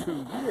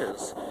 22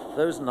 years,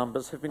 those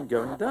numbers have been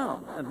going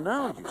down. And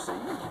now, you see,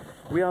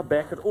 we are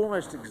back at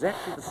almost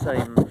exactly the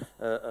same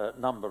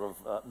number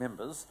of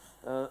members,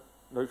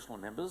 notional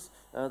members,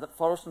 that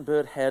Forest and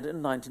Bird had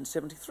in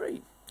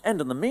 1973. And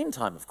in the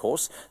meantime, of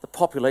course, the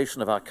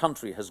population of our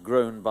country has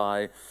grown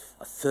by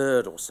a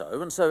third or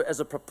so, and so as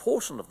a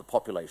proportion of the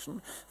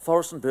population,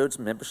 Forest and Bird's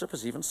membership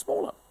is even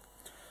smaller.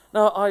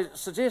 Now, I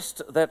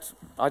suggest that,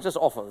 I just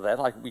offer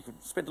that, we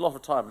could spend a lot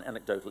of time on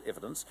anecdotal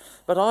evidence,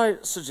 but I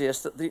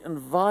suggest that the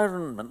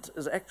environment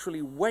is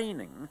actually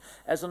waning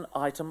as an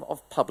item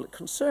of public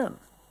concern.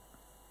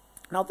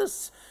 Now,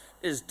 this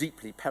is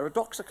deeply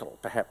paradoxical,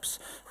 perhaps,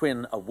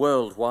 when a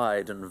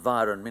worldwide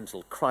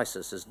environmental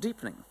crisis is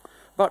deepening.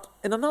 But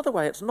in another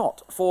way it's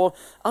not, for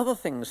other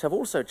things have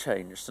also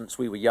changed since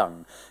we were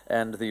young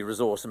and the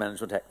Resource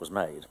Management Act was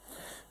made.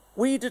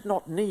 We did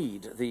not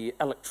need the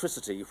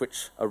electricity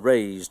which a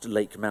raised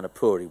Lake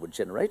Manapuri would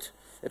generate.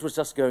 It was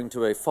just going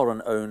to a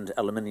foreign-owned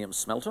aluminium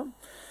smelter.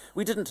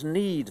 We didn't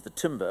need the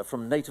timber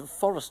from native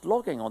forest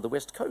logging on the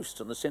west coast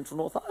and the central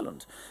North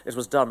Island. It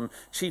was done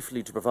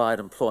chiefly to provide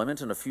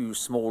employment in a few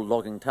small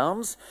logging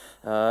towns,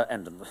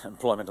 and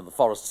employment in the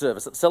Forest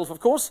Service itself, of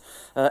course,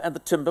 and the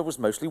timber was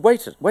mostly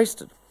wasted.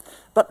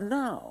 But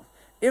now,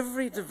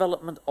 every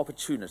development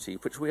opportunity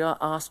which we are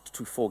asked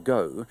to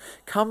forego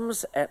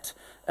comes at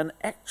an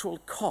actual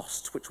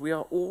cost which we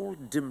are all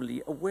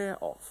dimly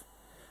aware of.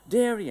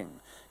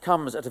 Dairying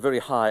comes at a very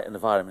high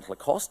environmental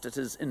cost. It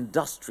is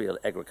industrial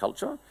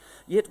agriculture,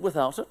 yet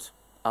without it,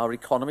 our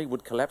economy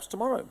would collapse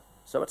tomorrow.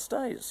 So it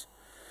stays.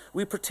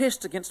 We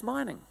protest against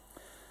mining,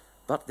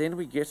 but then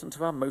we get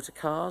into our motor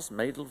cars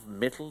made of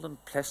metal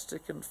and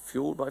plastic and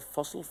fueled by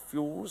fossil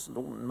fuels,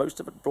 and most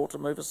of it brought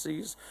from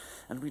overseas,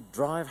 and we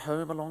drive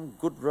home along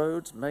good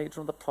roads made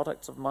from the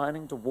products of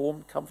mining to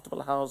warm,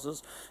 comfortable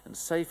houses and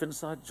safe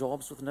inside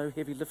jobs with no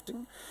heavy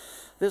lifting.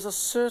 There's a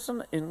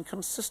certain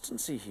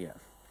inconsistency here.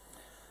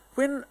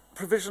 When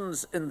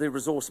provisions in the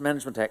Resource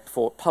Management Act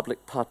for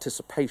public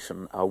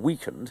participation are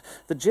weakened,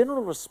 the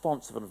general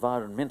response of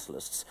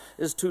environmentalists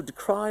is to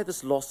decry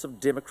this loss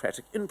of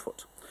democratic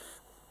input.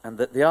 And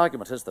that the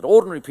argument is that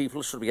ordinary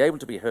people should be able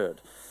to be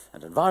heard.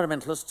 And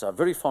environmentalists are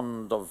very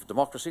fond of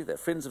democracy, they're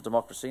friends of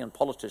democracy, and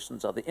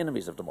politicians are the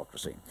enemies of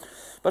democracy.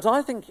 But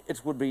I think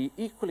it would be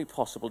equally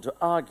possible to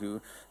argue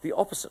the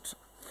opposite,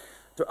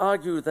 to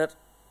argue that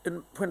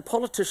when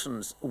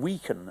politicians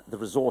weaken the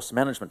Resource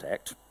Management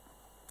Act,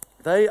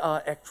 they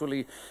are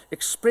actually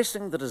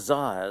expressing the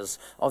desires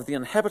of the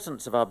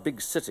inhabitants of our big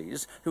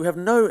cities who have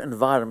no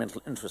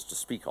environmental interest to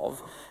speak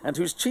of, and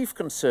whose chief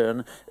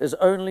concern is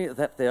only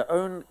that their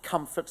own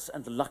comforts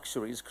and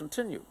luxuries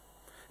continue.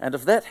 And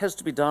if that has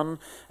to be done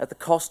at the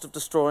cost of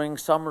destroying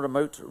some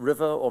remote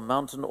river or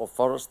mountain or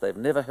forest they've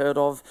never heard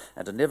of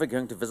and are never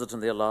going to visit in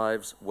their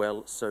lives,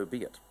 well, so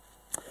be it.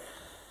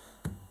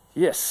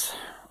 Yes,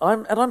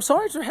 I'm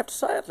sorry to have to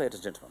say it,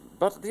 ladies and gentlemen,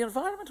 but the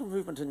environmental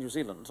movement in New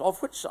Zealand, of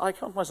which I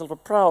count myself a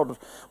proud,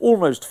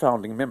 almost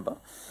founding member,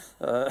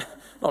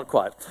 not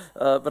quite,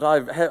 but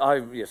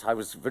yes, I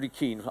was very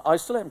keen. I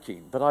still am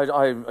keen, but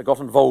I got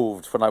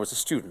involved when I was a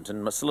student,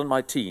 and still in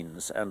my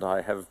teens, and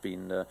I have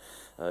been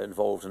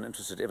involved and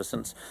interested ever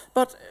since.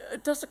 But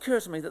it does occur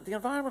to me that the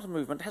environmental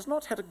movement has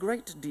not had a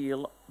great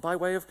deal by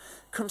way of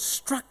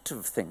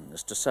constructive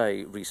things to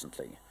say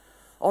recently.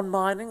 On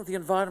mining, the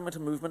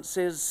environmental movement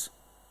says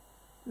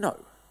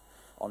no.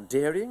 On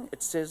dairying,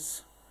 it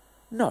says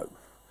no.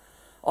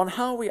 On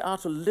how we are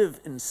to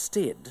live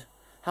instead,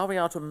 how we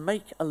are to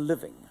make a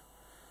living,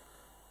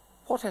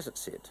 what has it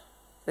said?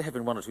 There have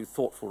been one or two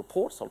thoughtful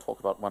reports, I'll talk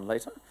about one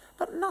later,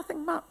 but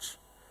nothing much.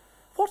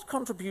 What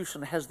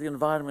contribution has the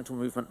environmental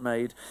movement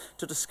made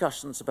to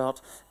discussions about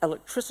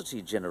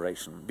electricity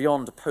generation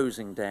beyond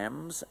opposing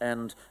dams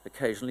and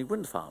occasionally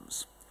wind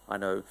farms? I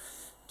know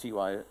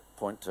T.Y.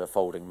 point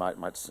folding might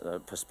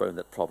postpone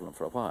that problem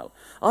for a while.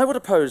 I would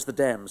oppose the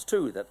dams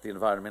too that the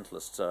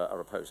environmentalists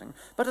are opposing,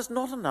 but it's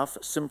not enough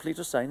simply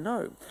to say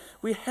no.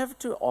 We have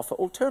to offer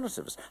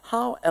alternatives.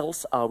 How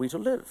else are we to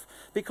live?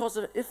 Because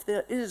if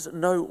there is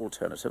no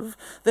alternative,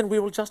 then we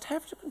will just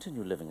have to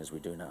continue living as we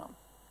do now.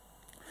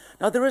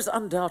 Now, there is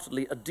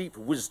undoubtedly a deep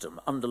wisdom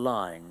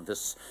underlying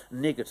this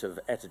negative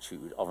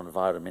attitude of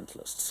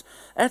environmentalists.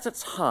 At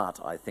its heart,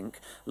 I think,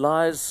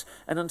 lies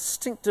an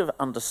instinctive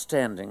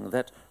understanding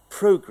that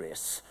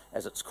progress,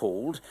 as it's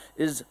called,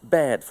 is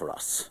bad for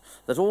us,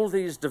 that all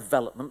these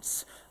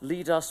developments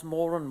lead us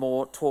more and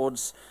more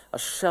towards a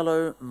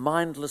shallow,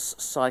 mindless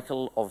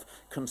cycle of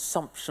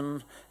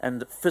consumption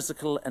and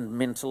physical and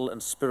mental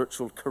and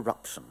spiritual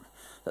corruption,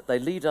 that they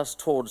lead us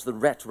towards the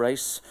rat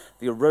race,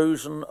 the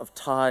erosion of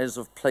ties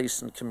of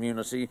place and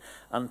community,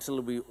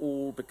 until we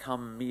all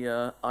become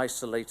mere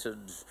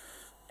isolated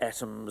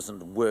atoms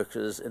and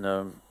workers in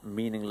a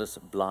meaningless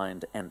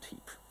blind ant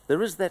heap.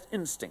 There is that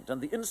instinct,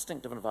 and the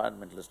instinct of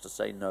environmentalists to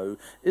say no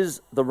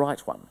is the right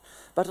one.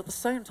 But at the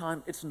same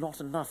time, it's not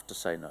enough to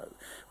say no.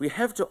 We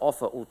have to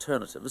offer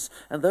alternatives,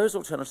 and those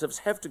alternatives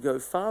have to go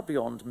far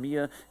beyond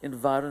mere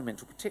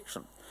environmental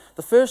protection.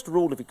 The first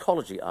rule of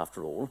ecology,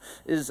 after all,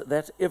 is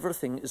that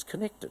everything is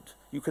connected.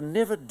 You can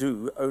never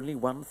do only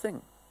one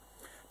thing.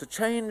 To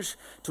change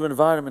to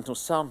environmental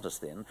soundness,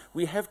 then,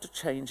 we have to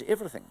change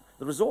everything.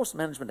 The Resource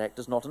Management Act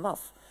is not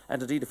enough.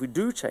 And indeed, if we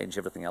do change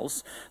everything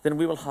else, then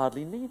we will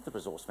hardly need the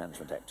Resource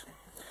Management Act.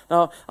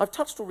 Now, I've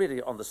touched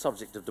already on the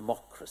subject of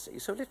democracy,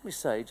 so let me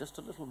say just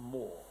a little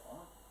more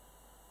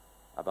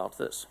about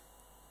this.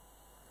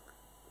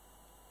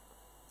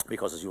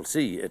 Because, as you'll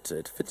see,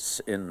 it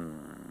fits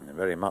in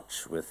very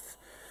much with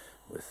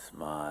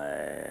my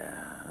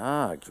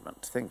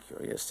argument. Thank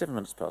you. Yes, 7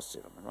 minutes past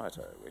 7. Right,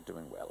 we're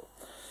doing well.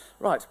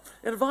 Right,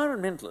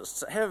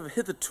 environmentalists have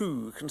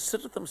hitherto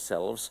considered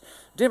themselves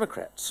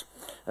Democrats,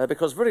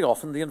 because very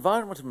often the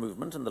environmental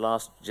movement in the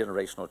last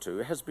generation or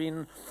two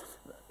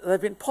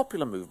they've been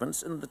popular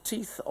movements in the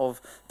teeth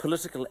of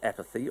political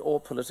apathy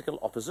or political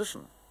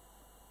opposition.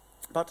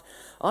 But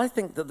I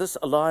think that this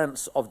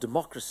alliance of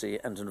democracy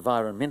and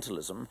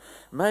environmentalism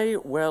may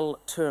well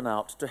turn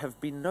out to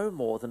have been no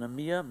more than a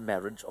mere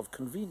marriage of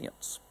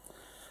convenience.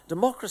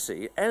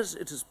 Democracy, as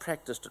it is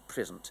practiced at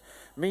present,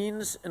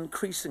 means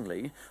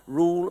increasingly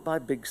rule by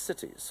big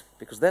cities,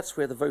 because that's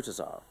where the voters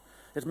are.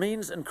 It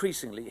means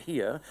increasingly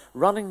here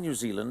running New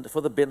Zealand for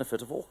the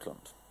benefit of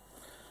Auckland.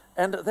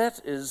 And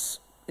that is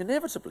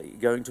inevitably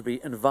going to be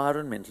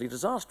environmentally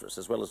disastrous,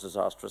 as well as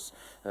disastrous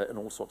in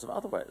all sorts of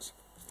other ways.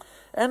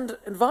 And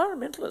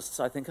environmentalists,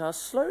 I think, are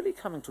slowly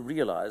coming to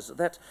realize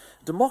that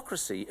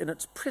democracy, in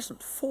its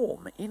present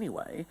form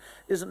anyway,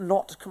 is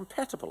not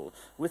compatible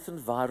with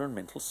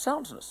environmental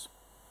soundness.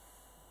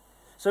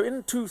 So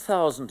in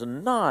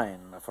 2009,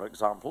 for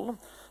example,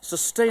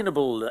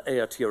 Sustainable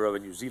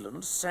Aotearoa New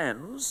Zealand,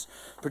 SANZ,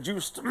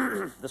 produced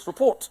this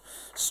report,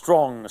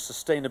 Strong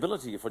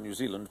Sustainability for New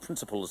Zealand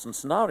Principles and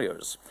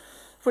Scenarios,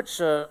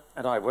 which, and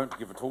I won't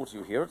give it all to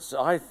you here,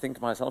 I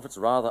think myself it's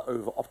rather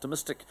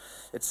over-optimistic.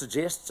 It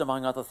suggests,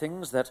 among other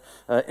things, that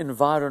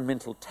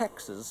environmental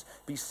taxes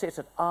be set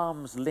at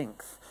arm's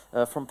length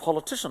from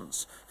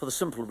politicians, for the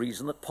simple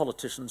reason that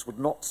politicians would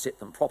not set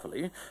them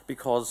properly,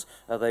 because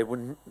they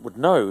would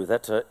know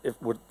that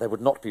they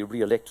would not be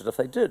re-elected if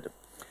they did.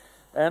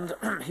 And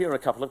here are a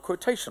couple of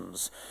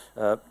quotations,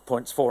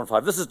 points 4 and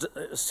 5. This is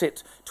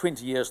set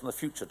 20 years in the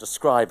future,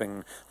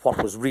 describing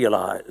what was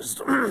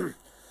realized.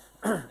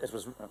 It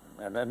was,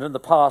 and in the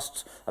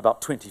past,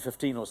 about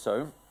 2015 or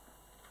so,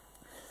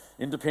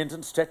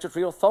 independent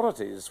statutory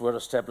authorities were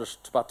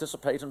established to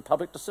participate in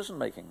public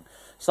decision-making.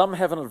 Some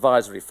have an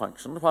advisory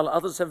function, while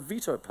others have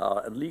veto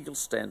power and legal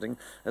standing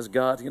as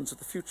guardians of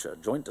the future.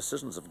 Joint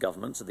decisions of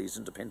governments of these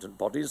independent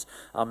bodies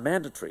are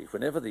mandatory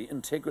whenever the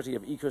integrity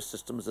of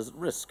ecosystems is at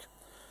risk.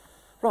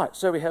 Right,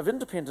 so we have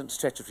independent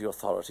statutory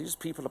authorities,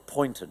 people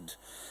appointed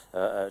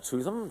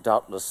to them,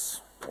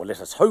 doubtless, or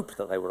let us hope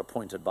that they were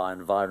appointed by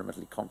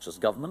environmentally conscious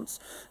governments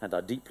and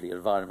are deeply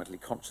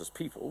environmentally conscious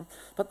people.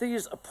 But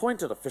these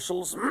appointed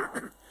officials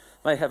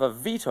may have a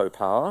veto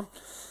power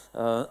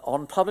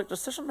on public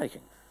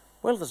decision-making.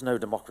 Well, there's no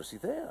democracy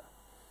there.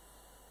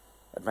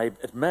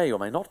 It may or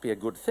may not be a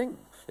good thing.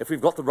 If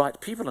we've got the right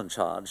people in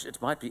charge,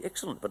 it might be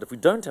excellent. But if we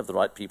don't have the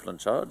right people in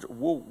charge,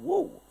 whoa,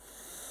 whoa.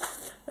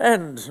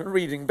 And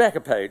reading back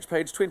a page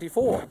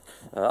 24,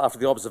 after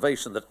the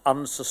observation that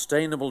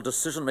unsustainable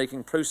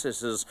decision-making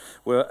processes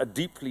were a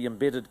deeply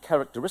embedded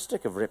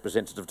characteristic of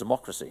representative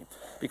democracy,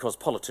 because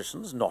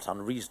politicians, not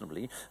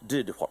unreasonably,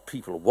 did what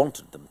people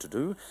wanted them to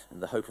do in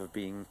the hope of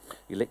being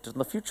elected in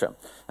the future.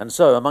 And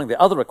so among the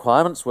other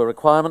requirements were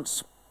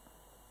requirements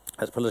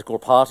as political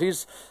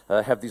parties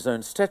have these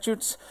own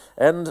statutes,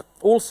 and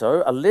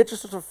also a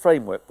legislative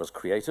framework was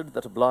created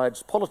that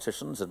obliged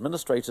politicians,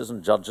 administrators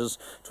and judges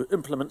to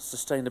implement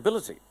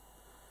sustainability.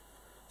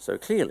 So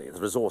clearly the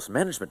Resource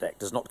Management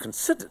Act is not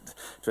considered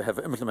to have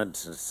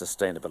implemented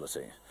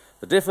sustainability.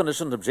 The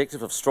definition and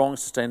objective of strong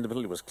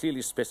sustainability was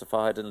clearly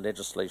specified in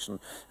legislation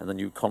and the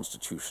new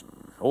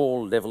constitution.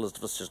 All levels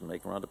of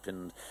decision-making are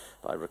underpinned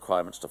by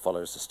requirements to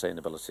follow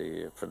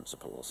sustainability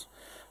principles.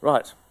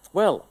 Right,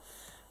 well,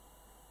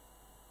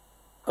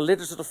 a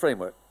legislative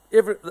framework.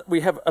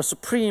 We have a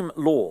supreme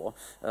law,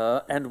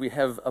 and we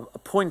have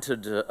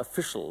appointed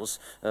officials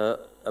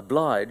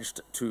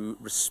obliged to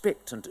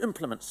respect and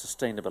implement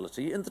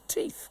sustainability in the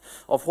teeth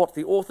of what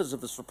the authors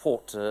of this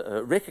report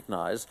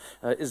recognise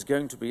is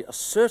going to be a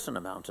certain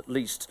amount, at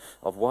least,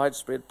 of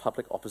widespread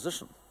public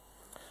opposition.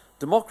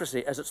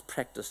 Democracy, as it's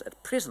practiced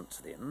at present,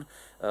 then,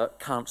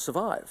 can't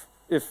survive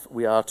if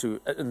we are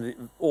to,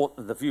 in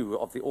the view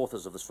of the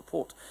authors of this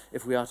report,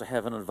 if we are to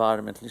have an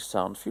environmentally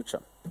sound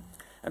future.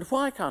 And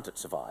why can't it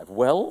survive?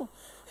 Well,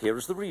 here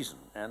is the reason,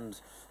 and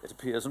it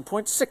appears in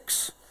point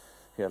 6.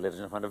 Here, ladies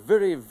and gentlemen, a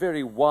very,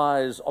 very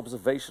wise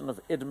observation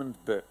of Edmund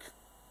Burke,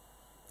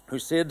 who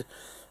said,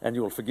 and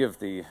you'll forgive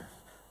the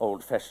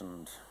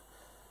old-fashioned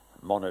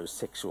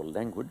monosexual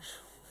language,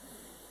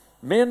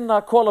 "Men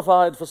are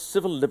qualified for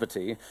civil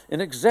liberty in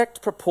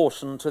exact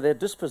proportion to their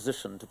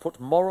disposition to put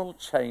moral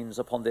chains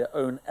upon their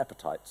own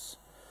appetites.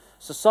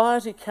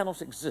 Society cannot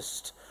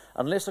exist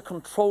unless a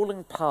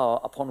controlling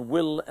power upon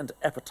will and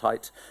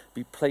appetite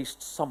be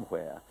placed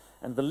somewhere,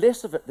 and the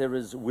less of it there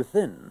is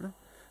within,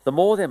 the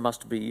more there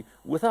must be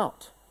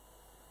without.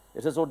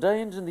 It is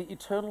ordained in the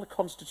eternal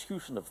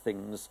constitution of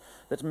things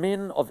that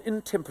men of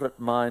intemperate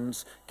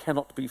minds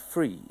cannot be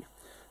free.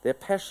 Their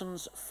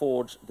passions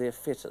forge their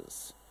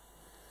fetters.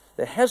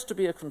 There has to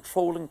be a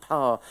controlling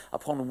power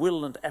upon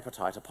will and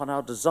appetite, upon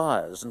our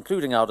desires,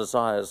 including our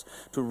desires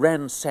to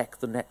ransack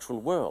the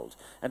natural world.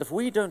 And if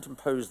we don't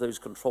impose those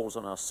controls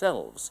on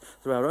ourselves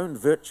through our own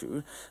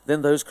virtue,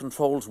 then those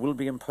controls will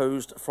be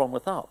imposed from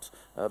without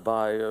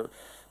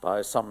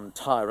by some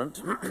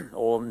tyrant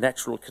or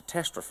natural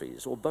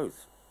catastrophes, or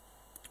both.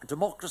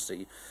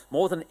 Democracy,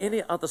 more than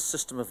any other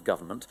system of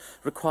government,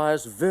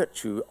 requires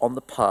virtue on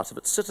the part of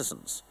its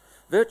citizens.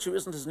 Virtue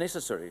isn't as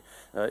necessary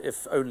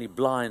if only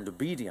blind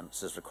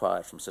obedience is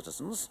required from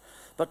citizens,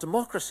 but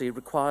democracy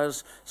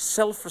requires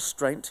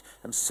self-restraint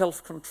and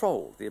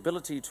self-control, the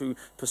ability to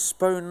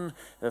postpone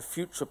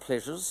future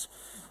pleasures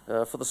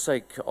for the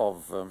sake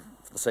of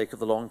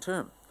the long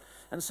term.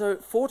 And so,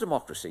 for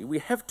democracy, we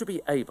have to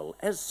be able,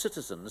 as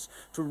citizens,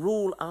 to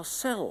rule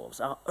ourselves,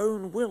 our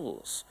own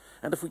wills.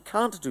 And if we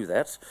can't do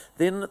that,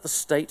 then the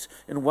state,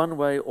 in one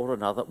way or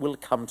another, will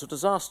come to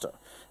disaster.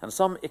 And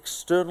some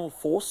external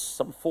force,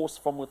 some force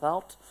from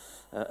without,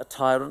 a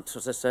tyrant,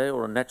 as I say,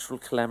 or a natural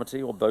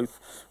calamity, or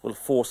both, will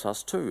force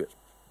us to it.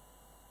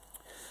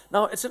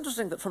 Now, it's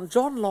interesting that from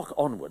John Locke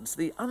onwards,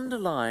 the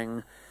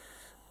underlying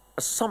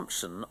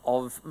assumption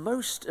of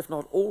most, if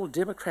not all,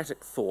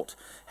 democratic thought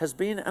has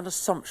been an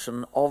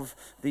assumption of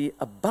the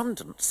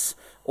abundance,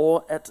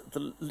 or at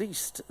the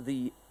least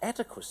the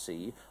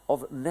adequacy,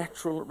 of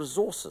natural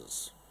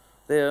resources.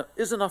 There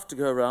is enough to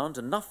go around,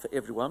 enough for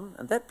everyone,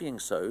 and that being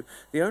so,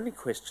 the only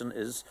question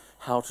is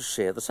how to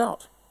share this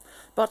out.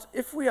 But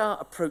if we are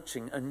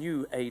approaching a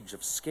new age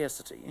of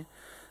scarcity,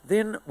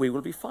 then we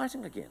will be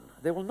fighting again.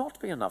 There will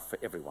not be enough for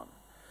everyone.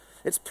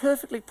 It's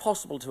perfectly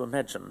possible to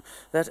imagine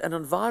that an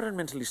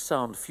environmentally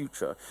sound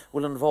future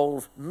will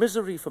involve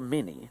misery for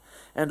many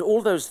and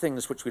all those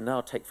things which we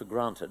now take for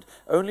granted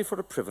only for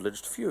a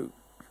privileged few.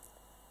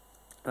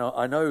 Now,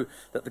 I know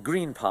that the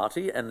Green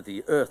Party and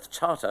the Earth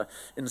Charter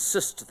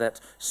insist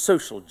that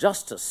social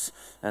justice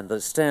and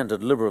the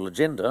standard liberal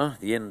agenda,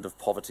 the end of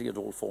poverty and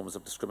all forms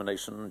of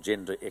discrimination,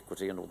 gender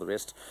equity and all the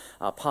rest,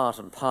 are part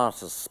and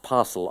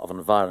parcel of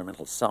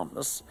environmental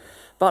soundness.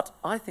 But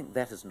I think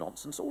that is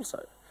nonsense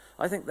also.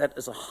 I think that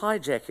is a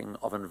hijacking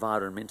of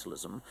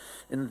environmentalism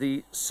in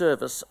the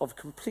service of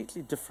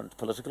completely different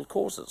political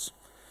causes.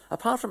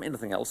 Apart from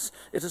anything else,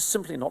 it is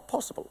simply not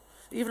possible.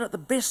 Even at the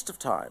best of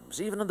times,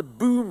 even in the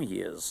boom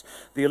years,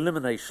 the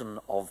elimination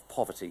of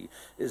poverty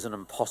is an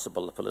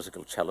impossible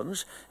political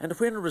challenge, and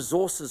when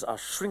resources are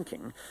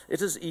shrinking,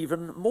 it is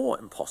even more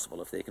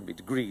impossible if there can be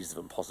degrees of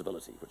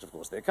impossibility, which of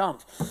course there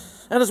can't.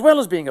 And as well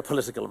as being a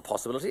political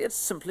impossibility, it's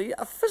simply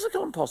a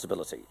physical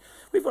impossibility.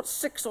 We've got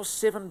 6 or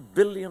 7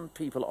 billion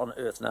people on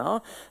Earth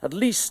now, at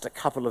least a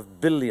couple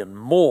of billion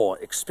more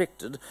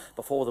expected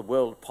before the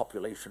world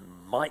population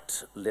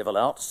might level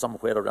out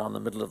somewhere around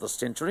the middle of the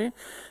century.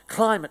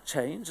 Climate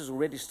change is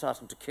already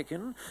starting to kick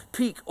in.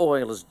 Peak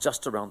oil is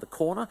just around the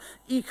corner.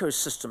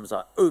 Ecosystems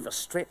are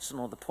overstretched and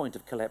on the point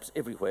of collapse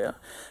everywhere.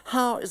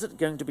 How is it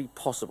going to be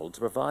possible to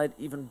provide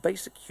even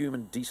basic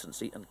human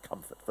decency and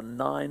comfort for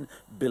 9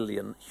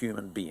 billion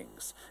human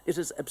beings? It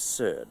is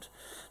absurd.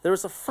 There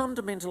is a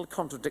fundamental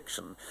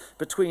contradiction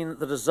between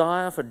the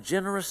desire for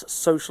generous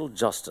social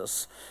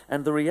justice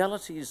and the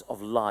realities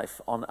of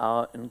life on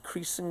our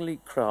increasingly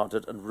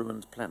crowded and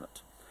ruined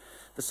planet.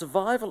 The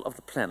survival of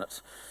the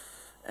planet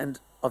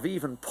and of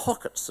even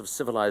pockets of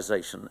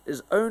civilization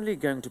is only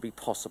going to be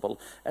possible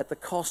at the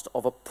cost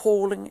of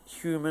appalling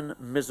human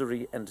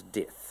misery and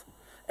death,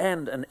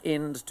 and an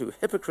end to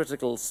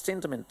hypocritical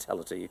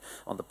sentimentality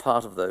on the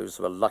part of those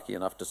who are lucky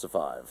enough to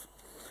survive.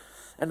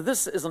 And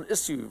this is an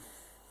issue,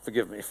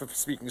 forgive me for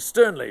speaking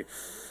sternly,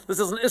 this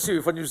is an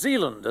issue for New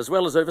Zealand as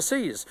well as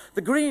overseas.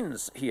 The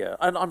Greens here,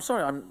 and I'm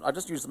sorry, I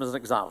just use them as an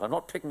example, I'm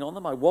not picking on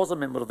them, I was a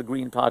member of the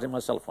Green Party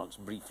myself once,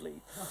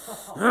 briefly.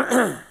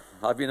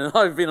 I've been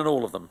in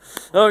all of them.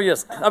 Oh,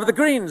 yes. But the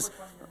Greens,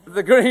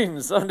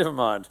 oh, never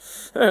mind.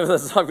 I've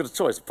got a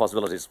choice of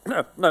possibilities.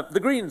 No,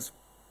 the Greens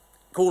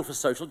call for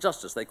social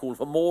justice. They call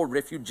for more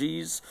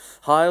refugees,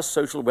 higher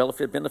social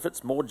welfare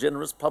benefits, more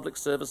generous public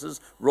services,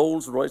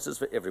 Rolls Royces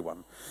for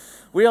everyone.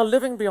 We are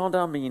living beyond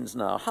our means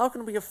now. How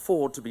can we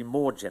afford to be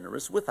more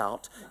generous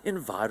without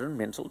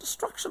environmental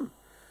destruction?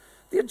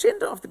 The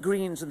agenda of the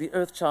Greens and the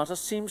Earth Charter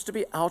seems to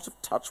be out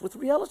of touch with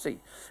reality.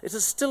 It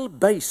is still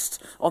based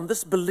on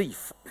this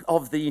belief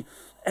of the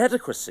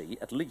adequacy,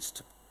 at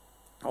least,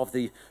 of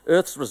the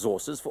Earth's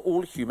resources for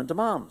all human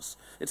demands.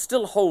 It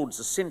still holds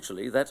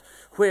essentially that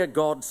where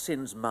God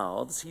sends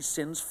mouths, he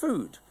sends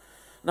food.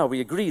 Now,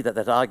 we agree that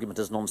that argument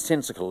is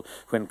nonsensical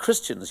when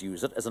Christians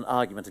use it as an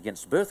argument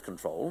against birth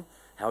control.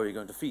 How are you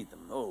going to feed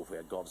them? Oh,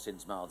 where God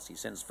sends mouths, he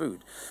sends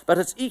food. But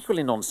it's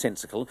equally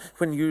nonsensical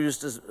when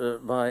used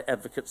by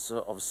advocates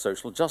of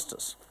social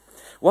justice.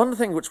 One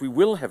thing which we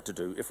will have to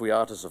do if we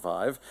are to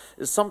survive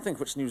is something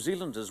which New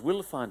Zealanders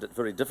will find it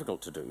very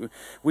difficult to do.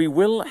 We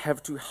will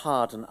have to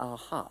harden our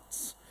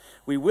hearts.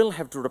 We will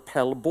have to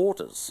repel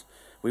borders.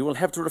 We will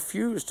have to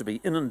refuse to be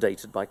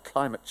inundated by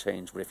climate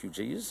change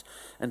refugees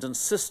and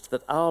insist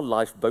that our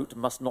lifeboat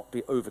must not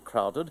be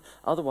overcrowded,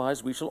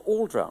 otherwise we shall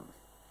all drown.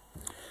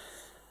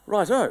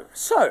 Righto,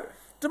 so,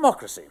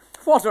 democracy.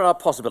 What are our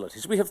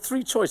possibilities? We have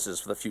 3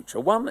 choices for the future.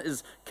 One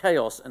is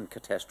chaos and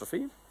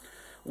catastrophe.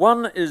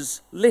 One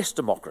is less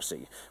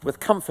democracy,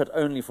 with comfort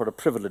only for a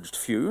privileged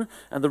few,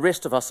 and the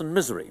rest of us in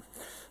misery.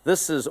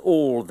 This is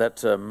all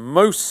that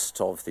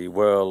most of the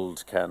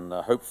world can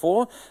hope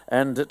for,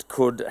 and it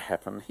could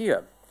happen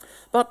here.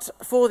 But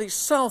for the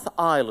South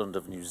Island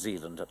of New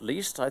Zealand, at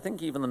least, I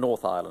think even the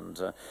North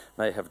Island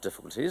may have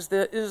difficulties,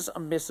 there is a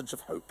message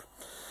of hope.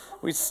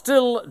 We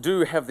still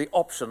do have the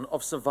option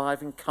of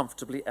surviving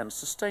comfortably and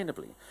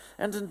sustainably,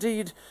 and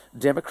indeed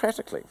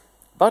democratically.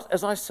 But,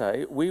 as I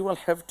say, we will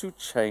have to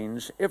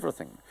change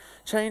everything.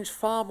 Change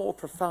far more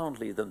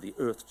profoundly than the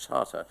Earth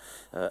Charter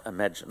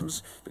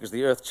imagines, because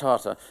the Earth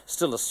Charter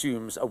still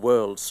assumes a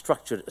world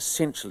structured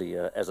essentially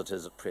as it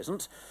is at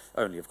present,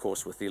 only, of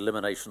course, with the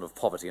elimination of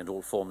poverty and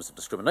all forms of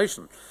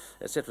discrimination,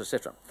 etc.,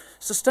 etc.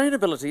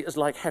 Sustainability is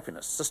like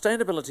happiness.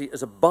 Sustainability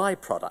is a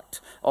byproduct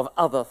of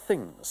other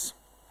things.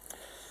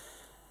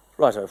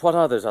 Righto, what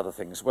are those other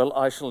things? Well,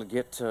 I shall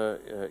get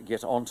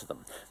onto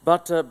them.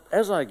 But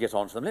as I get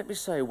onto them, let me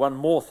say one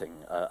more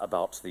thing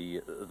about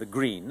the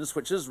Greens,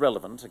 which is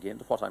relevant, again,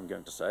 to what I'm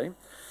going to say.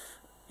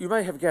 You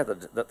may have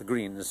gathered that the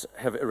Greens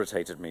have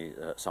irritated me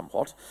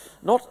somewhat,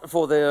 not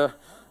for their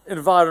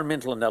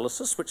environmental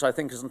analysis, which I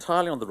think is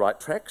entirely on the right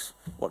tracks,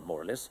 well,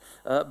 more or less,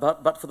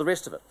 but for the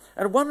rest of it.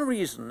 And one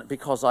reason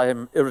because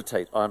I'm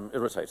irritated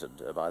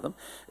by them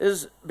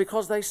is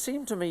because they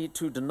seem to me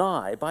to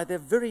deny by their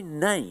very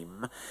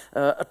name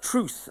a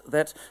truth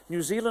that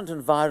New Zealand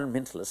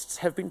environmentalists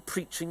have been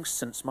preaching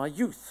since my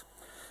youth.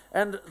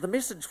 And the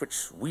message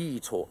which we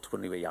taught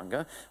when we were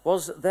younger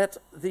was that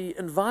the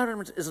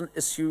environment is an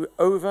issue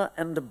over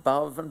and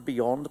above and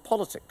beyond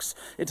politics.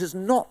 It is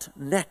not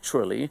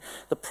naturally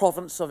the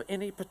province of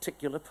any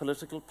particular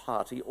political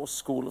party or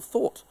school of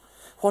thought.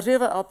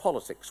 Whatever our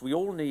politics, we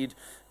all need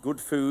good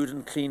food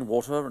and clean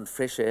water and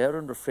fresh air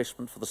and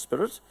refreshment for the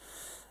spirit,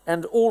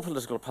 and all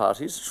political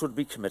parties should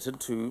be committed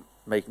to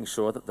making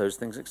sure that those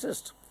things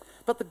exist.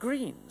 But the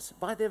Greens,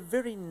 by their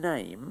very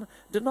name,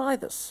 deny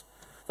this.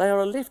 They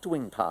are a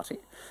left-wing party,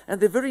 and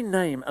their very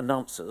name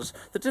announces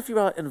that if you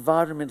are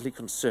environmentally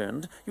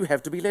concerned, you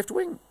have to be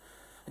left-wing.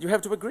 And you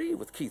have to agree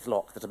with Keith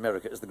Locke that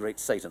America is the great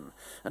Satan,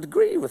 and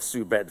agree with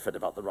Sue Bradford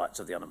about the rights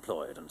of the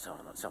unemployed, and so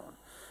on and so on.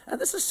 And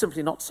this is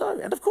simply not so.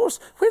 And of course,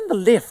 when the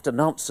left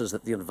announces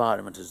that the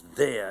environment is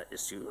their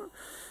issue,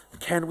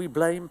 can we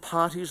blame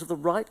parties of the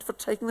right for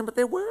taking them at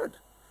their word?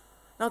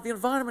 Now, the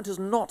environment is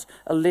not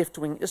a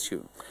left-wing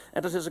issue,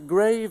 and it is a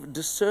grave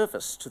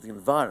disservice to the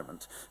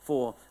environment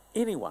for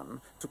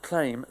anyone to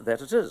claim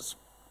that it is.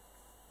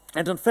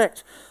 And in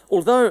fact,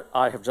 although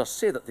I have just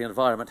said that the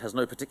environment has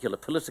no particular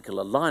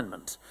political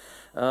alignment,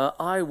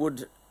 I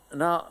would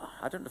now,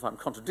 I don't know if I'm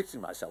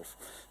contradicting myself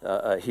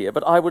here,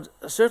 but I would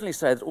certainly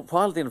say that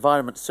while the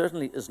environment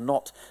certainly is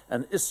not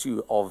an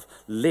issue of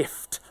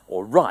left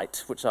or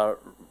right, which are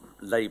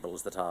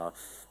labels that are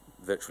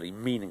virtually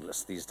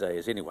meaningless these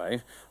days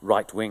anyway,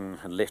 right-wing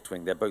and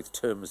left-wing, they're both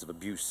terms of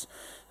abuse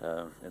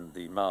in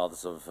the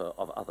mouths of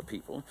other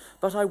people.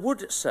 But I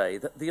would say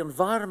that the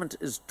environment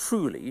is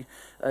truly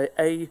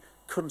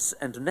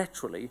and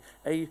naturally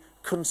a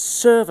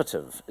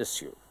conservative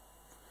issue.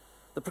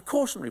 The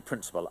precautionary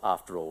principle,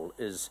 after all,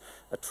 is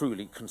a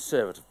truly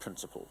conservative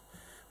principle.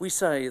 We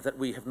say that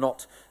we have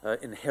not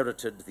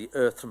inherited the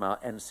earth from our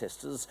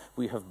ancestors,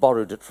 we have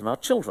borrowed it from our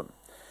children.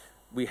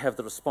 We have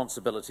the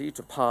responsibility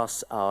to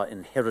pass our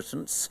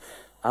inheritance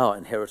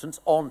on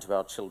to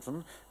our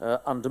children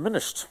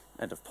undiminished,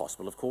 and if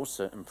possible, of course,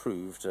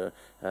 improved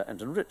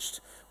and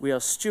enriched. We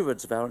are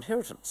stewards of our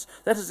inheritance.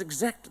 That is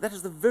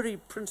the very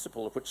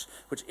principle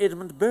which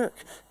Edmund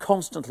Burke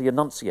constantly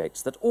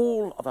enunciates, that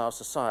all of our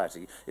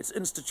society, its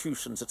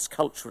institutions, its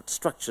culture, its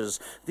structures,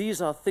 these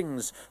are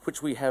things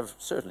which we have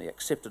certainly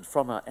accepted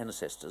from our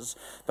ancestors,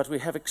 but we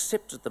have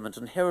accepted them and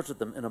inherited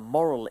them in a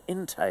moral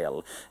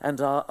entail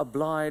and are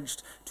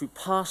obliged to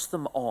pass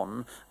them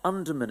on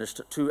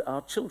undiminished to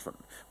our children.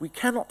 We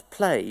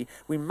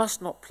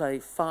must not play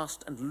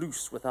fast and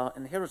loose with our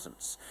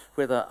inheritance,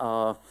 whether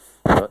our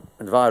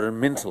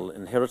environmental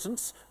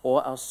inheritance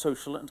or our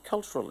social and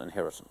cultural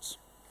inheritance.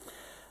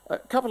 A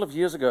couple of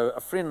years ago,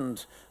 a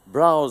friend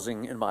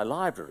browsing in my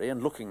library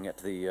and looking at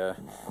the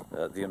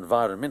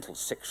environmental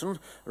section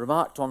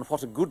remarked on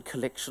what a good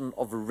collection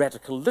of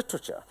radical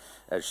literature,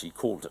 as she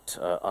called it,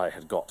 I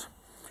had got.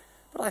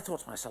 But I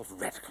thought to myself,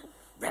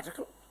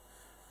 radical?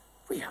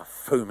 We are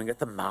foaming at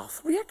the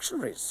mouth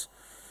reactionaries.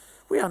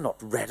 We are not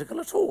radical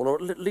at all, or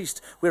at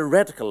least we're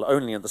radical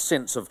only in the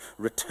sense of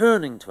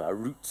returning to our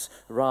roots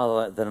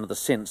rather than in the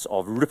sense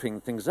of ripping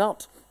things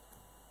out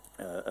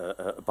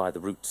by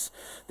the roots.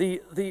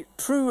 The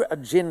true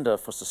agenda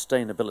for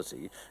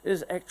sustainability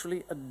is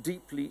actually a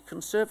deeply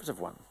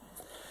conservative one.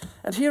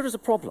 And here is a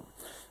problem.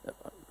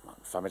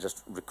 If I may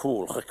just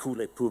recall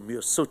pour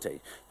mieux sauter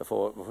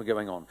before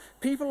going on.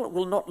 People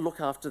will not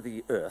look after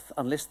the earth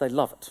unless they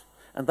love it,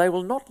 and they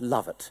will not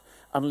love it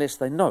unless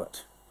they know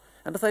it.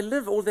 And if they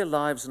live all their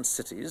lives in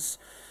cities,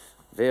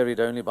 varied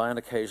only by an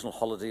occasional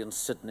holiday in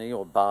Sydney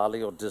or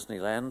Bali or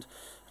Disneyland,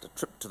 a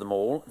trip to the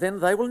mall, then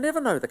they will never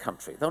know the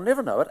country. They'll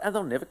never know it, and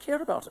they'll never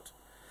care about it.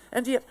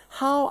 And yet,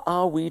 how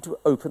are we to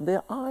open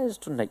their eyes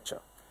to nature?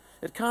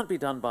 It can't be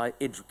done by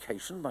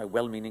education, by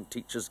well-meaning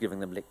teachers giving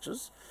them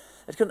lectures.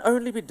 It can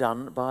only be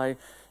done by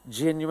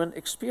genuine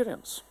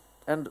experience.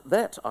 And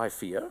that, I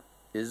fear,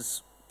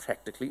 is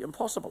practically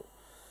impossible.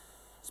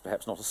 It's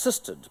perhaps not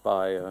assisted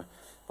by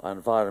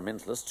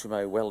environmentalists who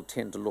may well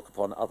tend to look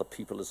upon other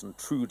people as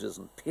intruders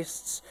and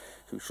pests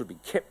who should be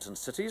kept in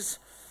cities.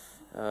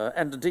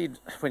 And indeed,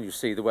 when you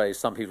see the way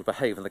some people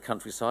behave in the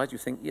countryside, you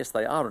think, yes,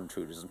 they are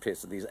intruders and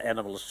pests, and these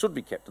animals should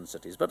be kept in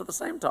cities. But at the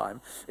same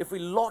time, if we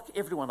lock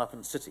everyone up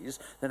in cities,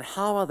 then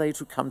how are they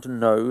to come to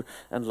know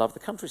and love the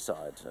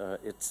countryside?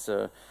 It's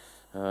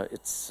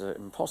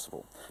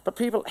impossible. But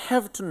people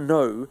have to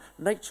know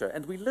nature,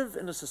 and we live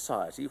in a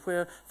society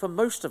where, for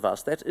most of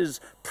us, that is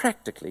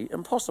practically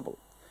impossible.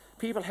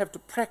 People have to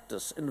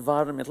practice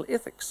environmental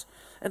ethics.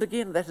 And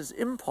again, that is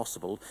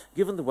impossible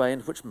given the way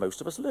in which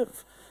most of us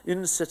live.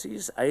 In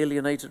cities,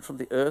 alienated from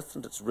the earth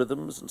and its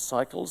rhythms and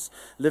cycles,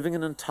 living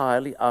in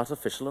entirely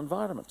artificial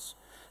environments.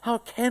 How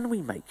can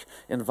we make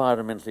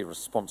environmentally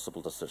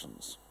responsible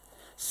decisions?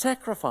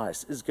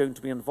 Sacrifice is going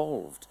to be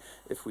involved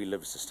if we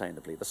live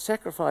sustainably. The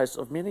sacrifice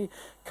of many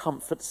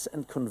comforts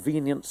and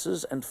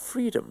conveniences and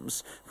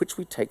freedoms which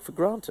we take for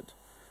granted.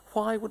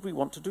 Why would we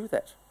want to do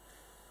that?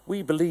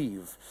 We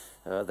believe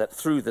that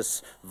through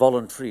this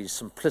voluntary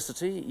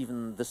simplicity,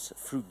 even this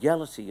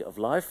frugality of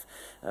life,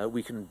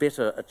 we can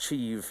better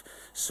achieve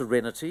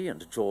serenity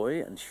and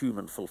joy and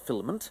human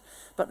fulfillment,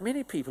 but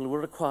many people will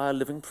require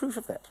living proof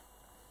of that.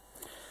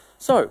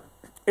 So,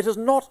 it is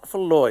not for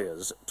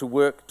lawyers to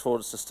work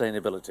towards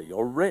sustainability.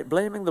 You're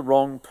blaming the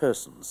wrong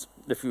persons.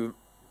 If you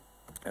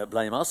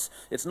blame us,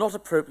 it's not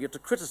appropriate to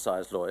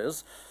criticize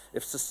lawyers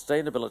if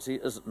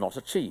sustainability is not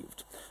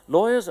achieved.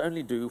 Lawyers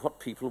only do what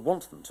people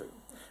want them to.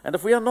 And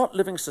if we are not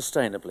living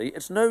sustainably,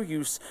 it's no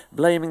use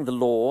blaming the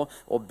law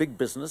or big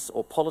business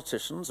or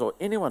politicians or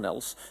anyone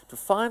else. To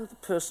find the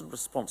person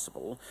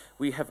responsible,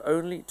 we have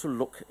only to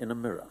look in a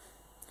mirror.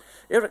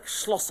 Eric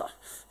Schlosser,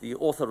 the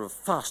author of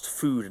Fast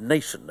Food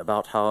Nation,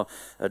 about how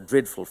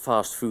dreadful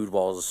fast food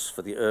was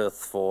for the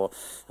earth, for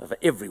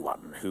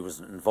everyone who was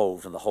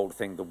involved in the whole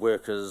thing, the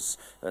workers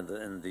and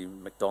the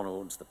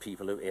McDonald's, the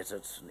people who ate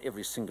it, in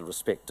every single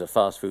respect,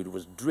 fast food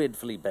was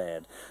dreadfully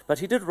bad. But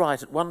he did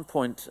write at one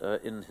point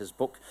in his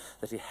book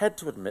that he had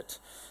to admit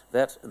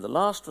that in the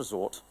last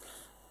resort,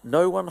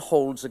 no one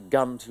holds a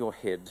gun to your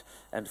head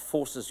and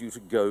forces you to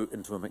go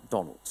into a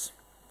McDonald's.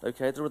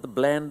 Okay, there are the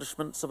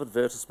blandishments of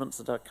advertisements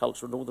and our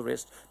culture and all the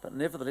rest, but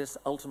nevertheless,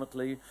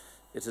 ultimately,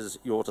 it is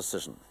your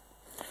decision.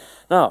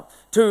 Now,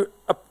 to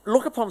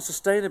look upon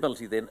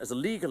sustainability then as a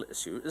legal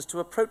issue is to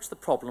approach the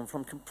problem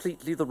from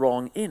completely the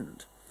wrong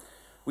end.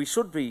 We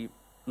should be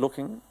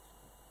looking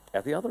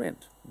at the other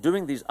end,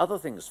 doing these other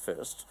things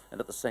first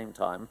and at the same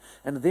time,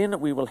 and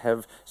then we will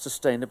have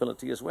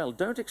sustainability as well.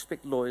 Don't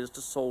expect lawyers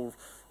to solve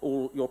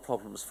all your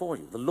problems for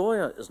you. The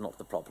lawyer is not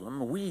the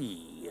problem.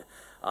 We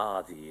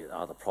are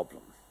the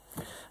problem.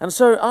 And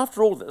so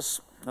after all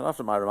this, and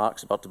after my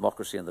remarks about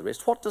democracy and the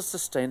rest, what does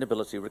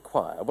sustainability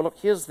require? Well, look,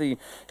 here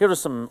are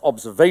some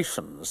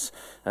observations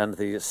and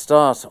the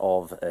start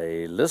of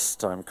a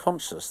list. I'm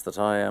conscious that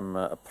I am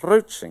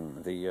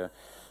approaching the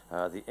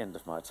end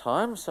of my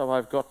time, so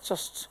I've got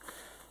just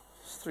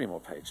 3 more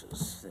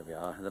pages. There we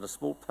are, and then a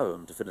small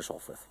poem to finish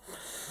off with.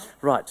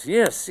 Right,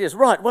 yes,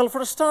 right. Well, for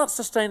a start,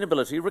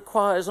 sustainability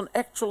requires an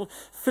actual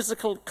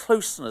physical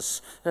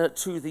closeness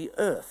to the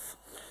earth.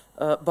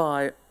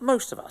 By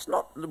most of us.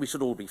 Not that we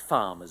should all be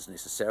farmers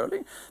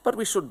necessarily, but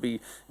we should be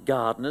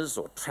gardeners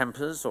or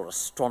trampers or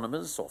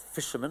astronomers or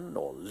fishermen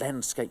or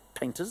landscape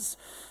painters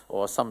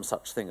or some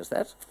such thing as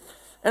that.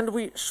 And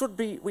we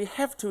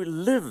have to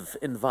live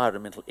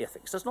environmental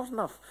ethics. There's not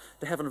enough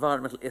to have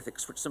environmental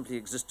ethics which simply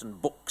exist in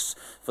books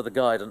for the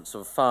guidance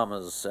of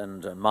farmers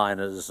and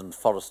miners and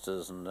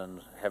foresters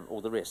and have all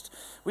the rest.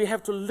 We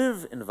have to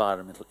live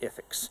environmental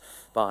ethics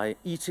by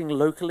eating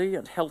locally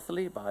and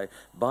healthily, by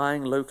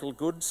buying local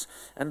goods,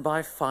 and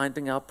by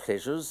finding our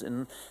pleasures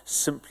in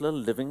simpler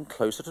living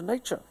closer to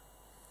nature.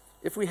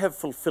 If we have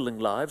fulfilling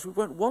lives, we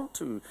won't want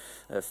to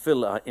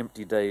fill our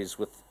empty days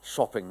with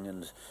shopping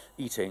and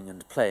eating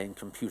and playing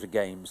computer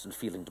games and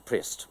feeling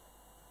depressed.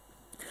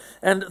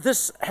 And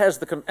this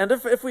has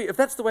if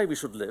that's the way we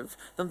should live,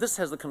 then this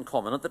has the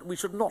concomitant that we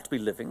should not be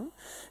living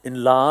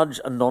in large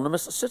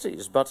anonymous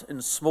cities, but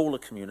in smaller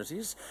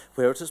communities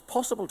where it is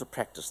possible to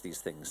practice these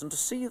things and to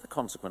see the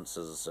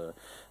consequences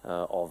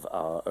of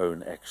our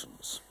own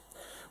actions.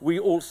 We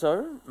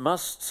also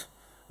must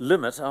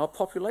limit our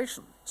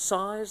population.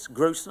 Size,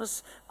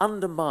 grossness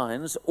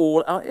undermines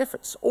all our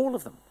efforts, all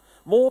of them.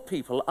 More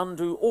people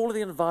undo all of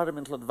the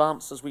environmental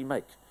advances we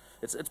make.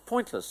 It's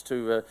pointless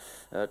to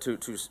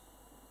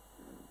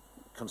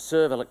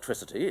conserve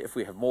electricity if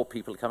we have more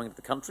people coming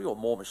into the country or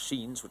more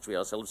machines which we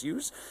ourselves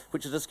use,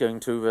 which are just going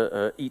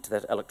to eat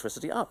that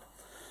electricity up.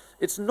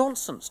 It's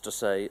nonsense to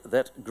say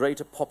that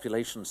greater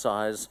population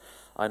size,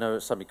 I know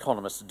some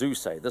economists do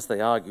say this,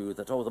 they argue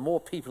that, the more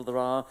people there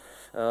are,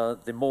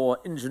 the more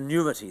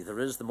ingenuity there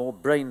is, the more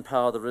brain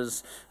power there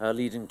is,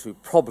 leading to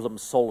problem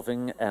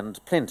solving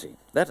and plenty.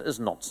 That is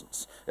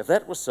nonsense. If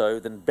that were so,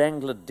 then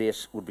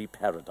Bangladesh would be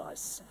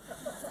paradise.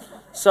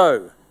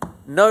 So,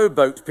 no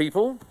boat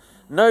people,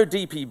 no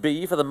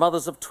DPB for the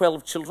mothers of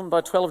 12 children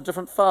by 12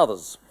 different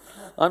fathers.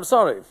 I'm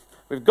sorry.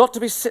 We've got to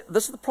be, this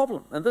is the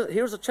problem, and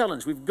here's a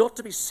challenge. We've got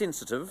to be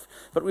sensitive,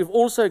 but we've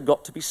also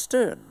got to be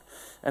stern.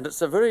 And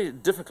it's a very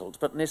difficult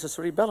but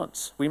necessary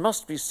balance. We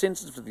must be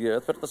sensitive to the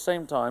earth, but at the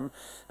same time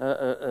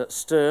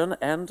stern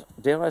and,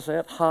 dare I say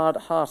it,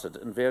 hard-hearted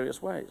in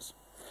various ways.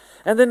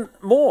 And then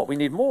we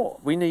need more.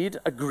 We need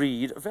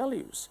agreed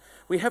values.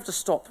 We have to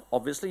stop,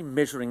 obviously,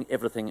 measuring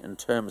everything in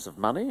terms of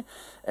money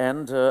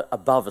and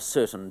above a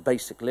certain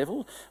basic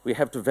level. We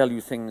have to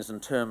value things in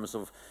terms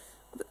of,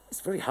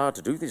 it's very hard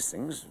to do these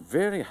things,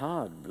 very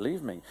hard,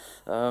 believe me.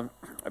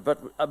 But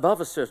above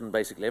a certain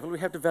basic level, we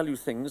have to value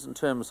things in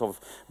terms of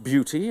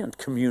beauty and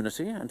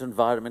community and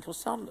environmental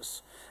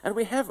soundness. And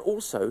we have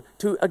also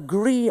to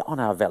agree on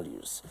our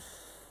values.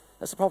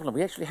 That's the problem.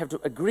 We actually have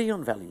to agree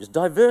on values.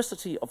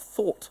 Diversity of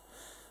thought,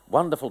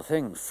 wonderful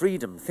thing.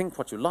 Freedom, think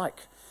what you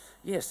like.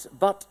 Yes,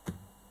 but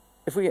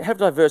if we have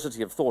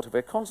diversity of thought, if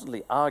we're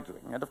constantly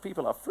arguing, and if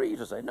people are free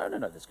to say, no,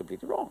 that's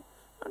completely wrong,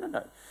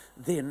 no,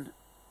 then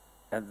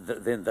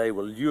they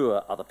will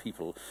lure other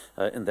people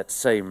in that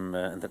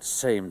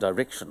same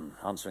direction,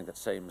 answering that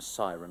same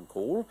siren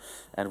call,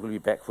 and we'll be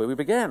back where we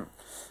began.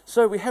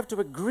 So we have to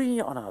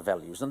agree on our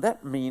values, and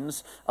that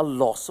means a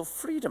loss of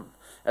freedom,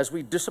 as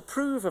we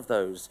disapprove of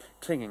those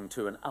clinging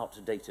to an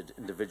outdated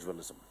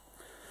individualism.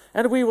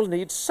 And we will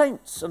need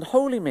saints and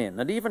holy men,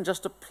 and even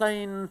just a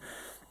plain,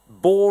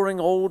 boring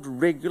old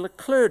regular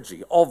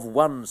clergy of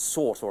one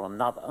sort or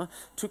another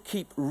to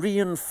keep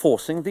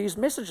reinforcing these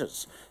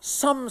messages.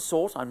 Some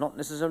sort, I'm not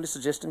necessarily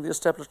suggesting the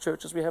established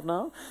churches we have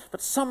now, but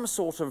some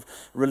sort of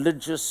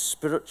religious,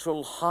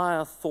 spiritual,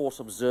 higher thought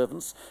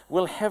observance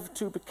will have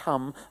to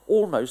become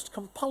almost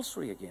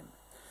compulsory again.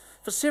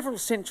 For several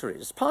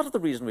centuries, part of the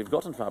reason we've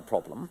got into our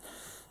problem,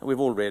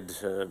 we've all read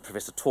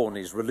Professor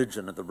Tawney's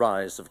Religion and the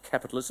Rise of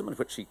Capitalism, in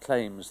which he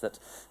claims that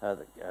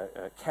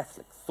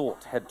Catholic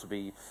thought had to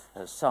be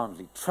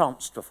soundly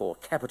trounced before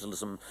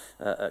capitalism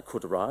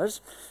could arise.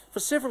 For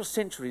several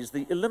centuries,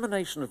 the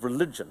elimination of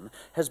religion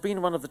has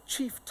been one of the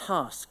chief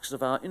tasks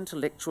of our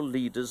intellectual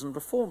leaders and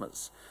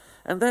reformers.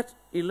 And that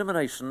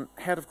elimination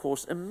had, of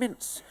course,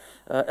 immense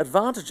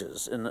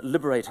advantages in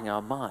liberating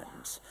our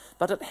minds.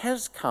 But it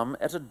has come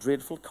at a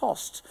dreadful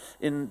cost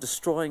in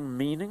destroying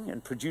meaning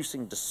and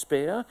producing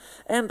despair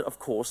and, of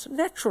course,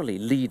 naturally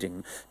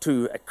leading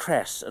to a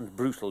crass and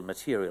brutal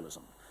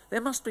materialism. There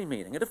must be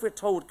meaning. And if we're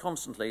told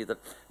constantly that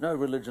no,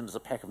 religion is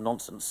a pack of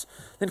nonsense,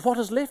 then what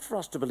is left for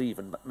us to believe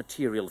in but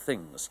material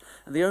things?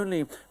 And the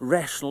only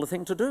rational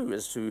thing to do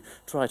is to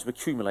try to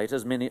accumulate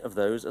as many of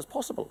those as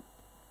possible.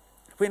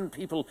 When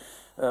people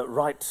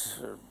write,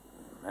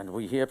 and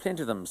we hear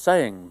plenty of them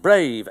saying,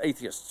 brave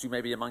atheists, you may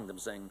be among them,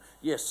 saying,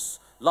 yes,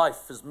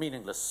 life is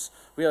meaningless.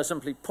 We are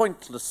simply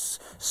pointless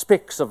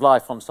specks of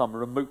life on some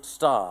remote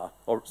star,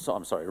 or,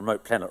 I'm sorry,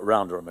 remote planet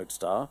around a remote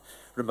star.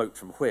 Remote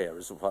from where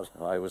is what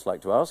I always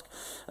like to ask.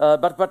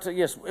 But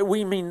yes,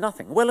 we mean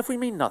nothing. Well, if we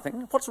mean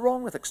nothing, what's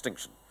wrong with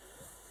extinction?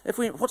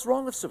 What's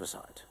wrong with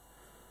suicide?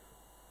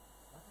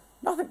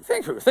 Nothing.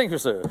 Thank you,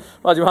 sir.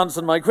 Right, you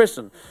answered my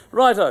question.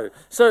 Righto.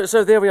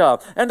 So there we are.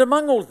 And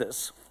among all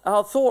this,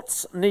 our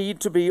thoughts need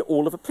to be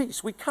all of a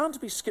piece. We can't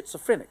be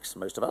schizophrenics,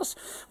 most of us.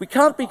 We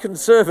can't be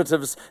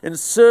conservatives in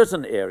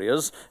certain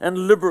areas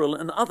and liberal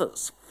in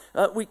others.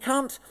 We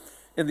can't,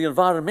 in the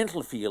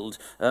environmental field,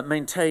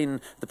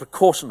 maintain the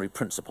precautionary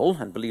principle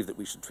and believe that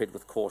we should tread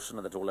with caution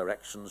and that all our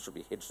actions should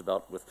be hedged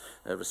about with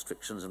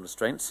restrictions and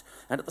restraints,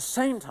 and at the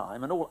same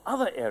time, in all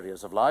other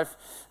areas of life,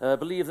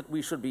 believe that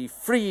we should be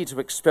free to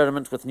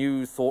experiment with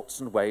new thoughts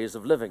and ways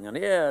of living, and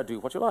do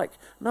what you like.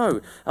 No,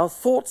 our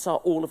thoughts are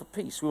all of a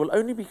piece. We will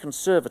only be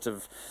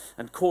conservative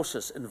and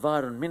cautious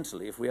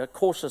environmentally if we are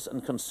cautious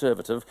and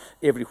conservative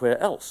everywhere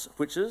else,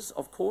 which is,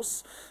 of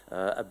course,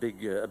 a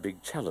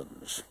big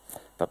challenge.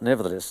 But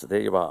nevertheless, there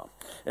you are.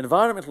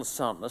 Environmental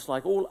soundness,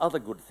 like all other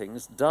good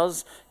things,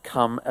 does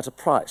come at a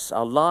price.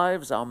 Our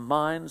lives, our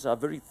minds, our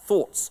very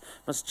thoughts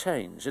must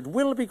change. It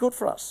will be good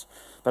for us,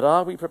 but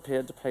are we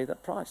prepared to pay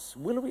that price?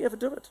 Will we ever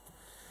do it?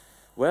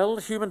 Well,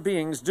 human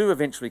beings do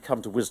eventually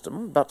come to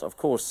wisdom, but of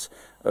course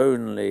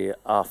only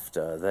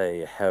after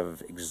they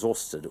have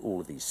exhausted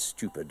all these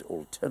stupid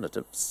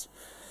alternatives.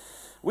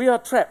 We are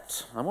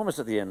trapped. I'm almost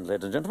at the end,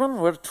 ladies and gentlemen.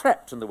 We're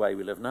trapped in the way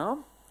we live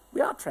now.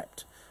 We are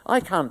trapped. I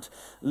can't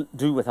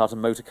do without a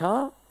motor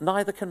car,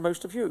 neither can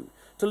most of you.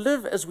 To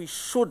live as we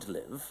should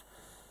live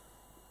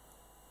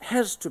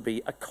has to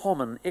be a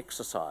common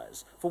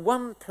exercise. For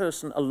one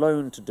person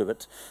alone to do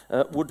it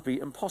would be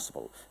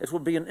impossible. It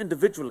would be an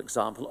individual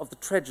example of the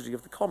tragedy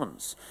of the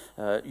commons.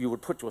 You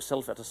would put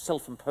yourself at a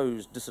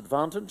self-imposed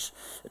disadvantage.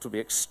 It would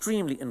be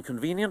extremely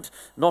inconvenient,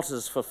 not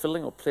as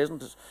fulfilling or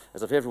pleasant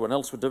as if everyone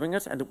else were doing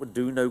it, and it would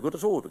do no good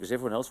at all, because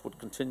everyone else would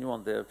continue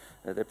on their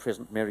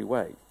present merry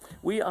way.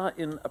 We are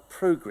in a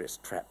progress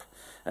trap,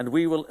 and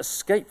we will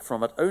escape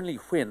from it only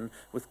when,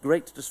 with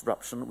great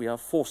disruption, we are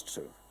forced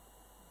to.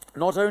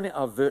 Not only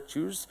our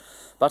virtues,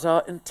 but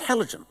our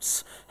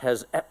intelligence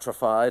has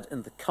atrophied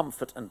in the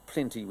comfort and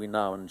plenty we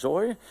now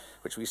enjoy,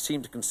 which we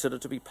seem to consider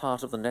to be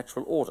part of the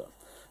natural order.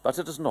 But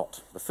it is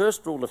not. The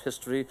first rule of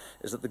history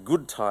is that the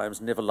good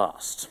times never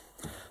last.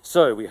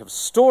 So we have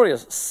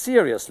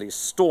seriously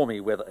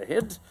stormy weather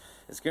ahead.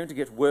 It's going to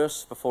get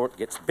worse before it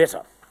gets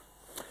better.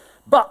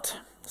 But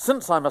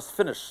since I must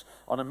finish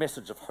on a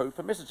message of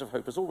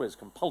hope is always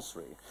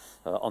compulsory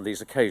on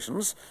these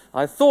occasions,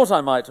 I thought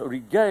I might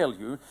regale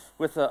you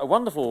with a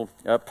wonderful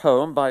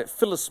poem by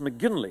Phyllis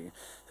McGinley,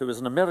 who is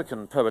an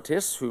American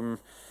poetess whom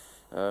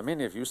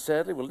many of you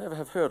sadly will never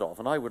have heard of,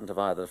 and I wouldn't have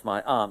either if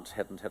my aunt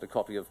hadn't had a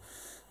copy of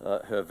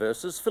her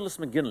verses. Phyllis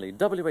McGinley,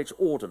 W.H.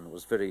 Auden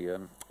was very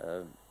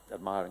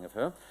admiring of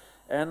her.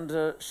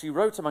 And she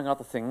wrote, among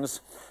other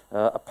things,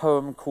 a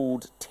poem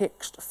called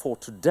Text for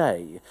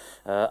Today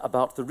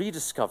about the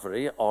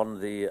rediscovery on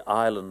the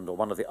island, or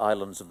one of the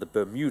islands of the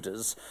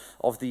Bermudas,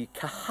 of the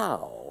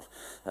cahal,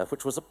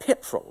 which was a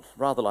petrel,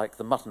 rather like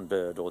the mutton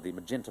bird or the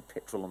magenta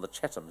petrel on the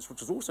Chathams, which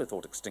was also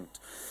thought extinct.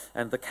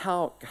 And the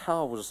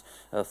cahal was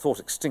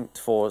thought extinct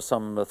for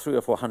some 300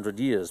 or 400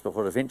 years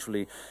before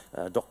eventually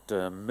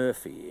Dr.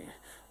 Murphy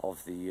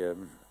of the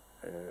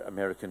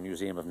American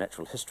Museum of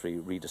Natural History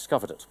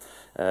rediscovered it.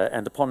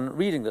 And upon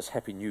reading this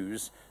happy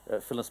news,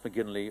 Phyllis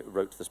McGinley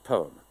wrote this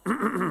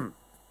poem.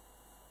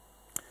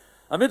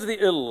 Amid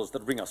the ills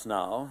that ring us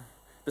now,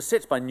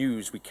 beset by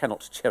news we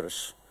cannot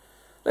cherish,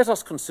 let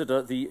us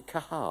consider the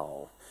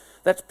cahal,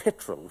 that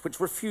petrel which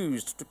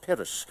refused to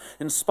perish.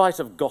 In spite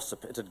of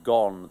gossip, it had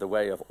gone the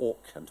way of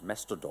auk and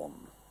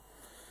mastodon.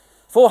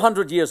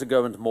 400 years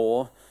ago and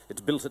more,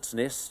 it built its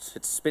nest,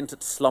 it spent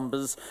its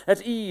slumbers,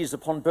 at ease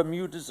upon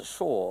Bermuda's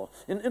shore,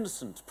 in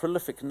innocent,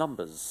 prolific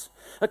numbers,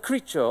 a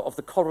creature of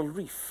the coral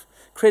reef,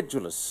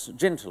 credulous,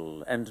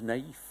 gentle, and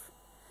naif.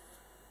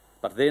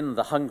 But then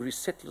the hungry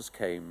settlers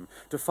came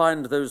to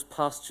find those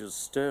pastures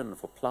stern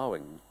for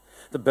ploughing.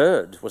 The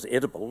bird was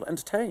edible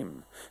and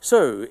tame,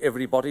 so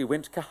everybody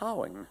went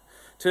cahowing,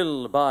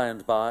 till by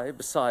and by,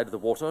 beside the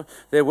water,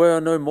 there were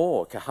no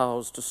more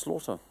cahows to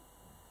slaughter.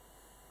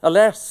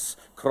 Alas,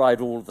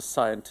 cried all the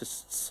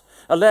scientists,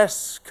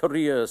 alas,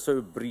 career so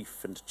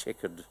brief and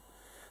checkered.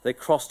 They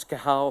crossed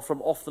cahow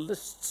from off the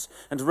lists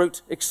and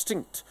wrote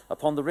extinct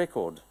upon the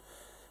record,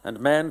 and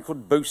man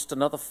could boast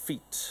another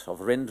feat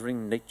of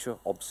rendering nature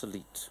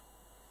obsolete.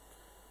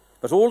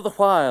 But all the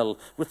while,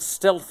 with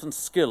stealth and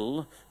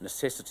skill,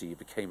 necessity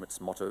became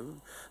its motto,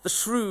 the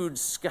shrewd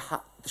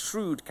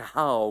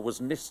cahow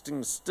was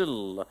nesting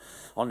still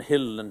on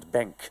hill and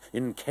bank,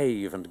 in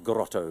cave and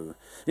grotto,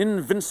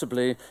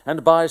 invincibly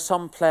and by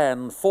some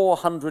plan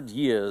 400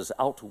 years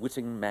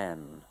outwitting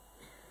man.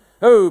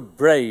 O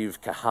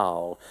brave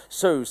cahow,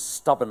 so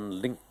stubborn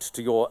linked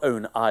to your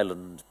own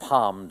island,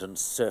 palmed and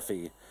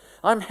surfy,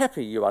 I'm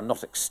happy you are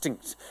not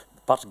extinct,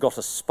 but got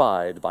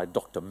espied by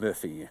Dr.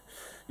 Murphy.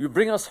 You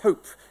bring us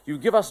hope, you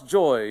give us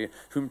joy,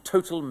 whom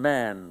total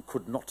man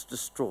could not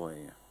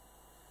destroy.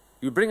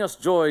 You bring us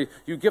joy,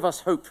 you give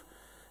us hope,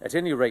 at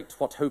any rate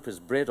what hope is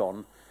bred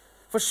on.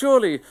 For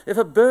surely, if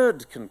a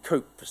bird can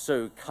cope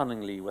so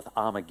cunningly with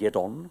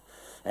Armageddon,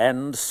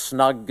 and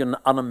snug and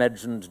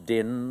unimagined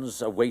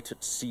dens await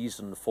its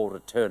season for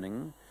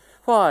returning,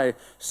 why,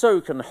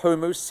 so can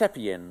Homo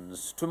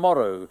sapiens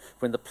tomorrow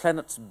when the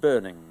planet's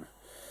burning,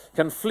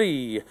 can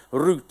flee,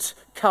 root,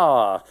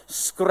 cower,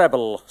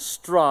 scrabble,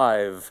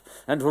 strive,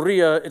 and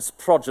rear its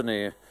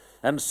progeny,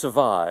 and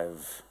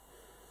survive.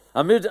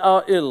 Amid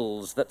our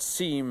ills that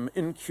seem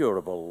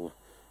incurable,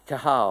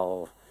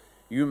 cahow,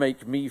 you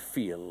make me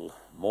feel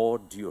more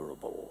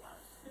durable.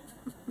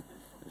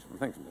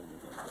 Thank you.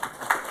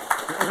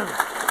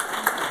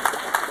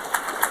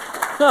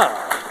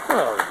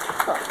 Well,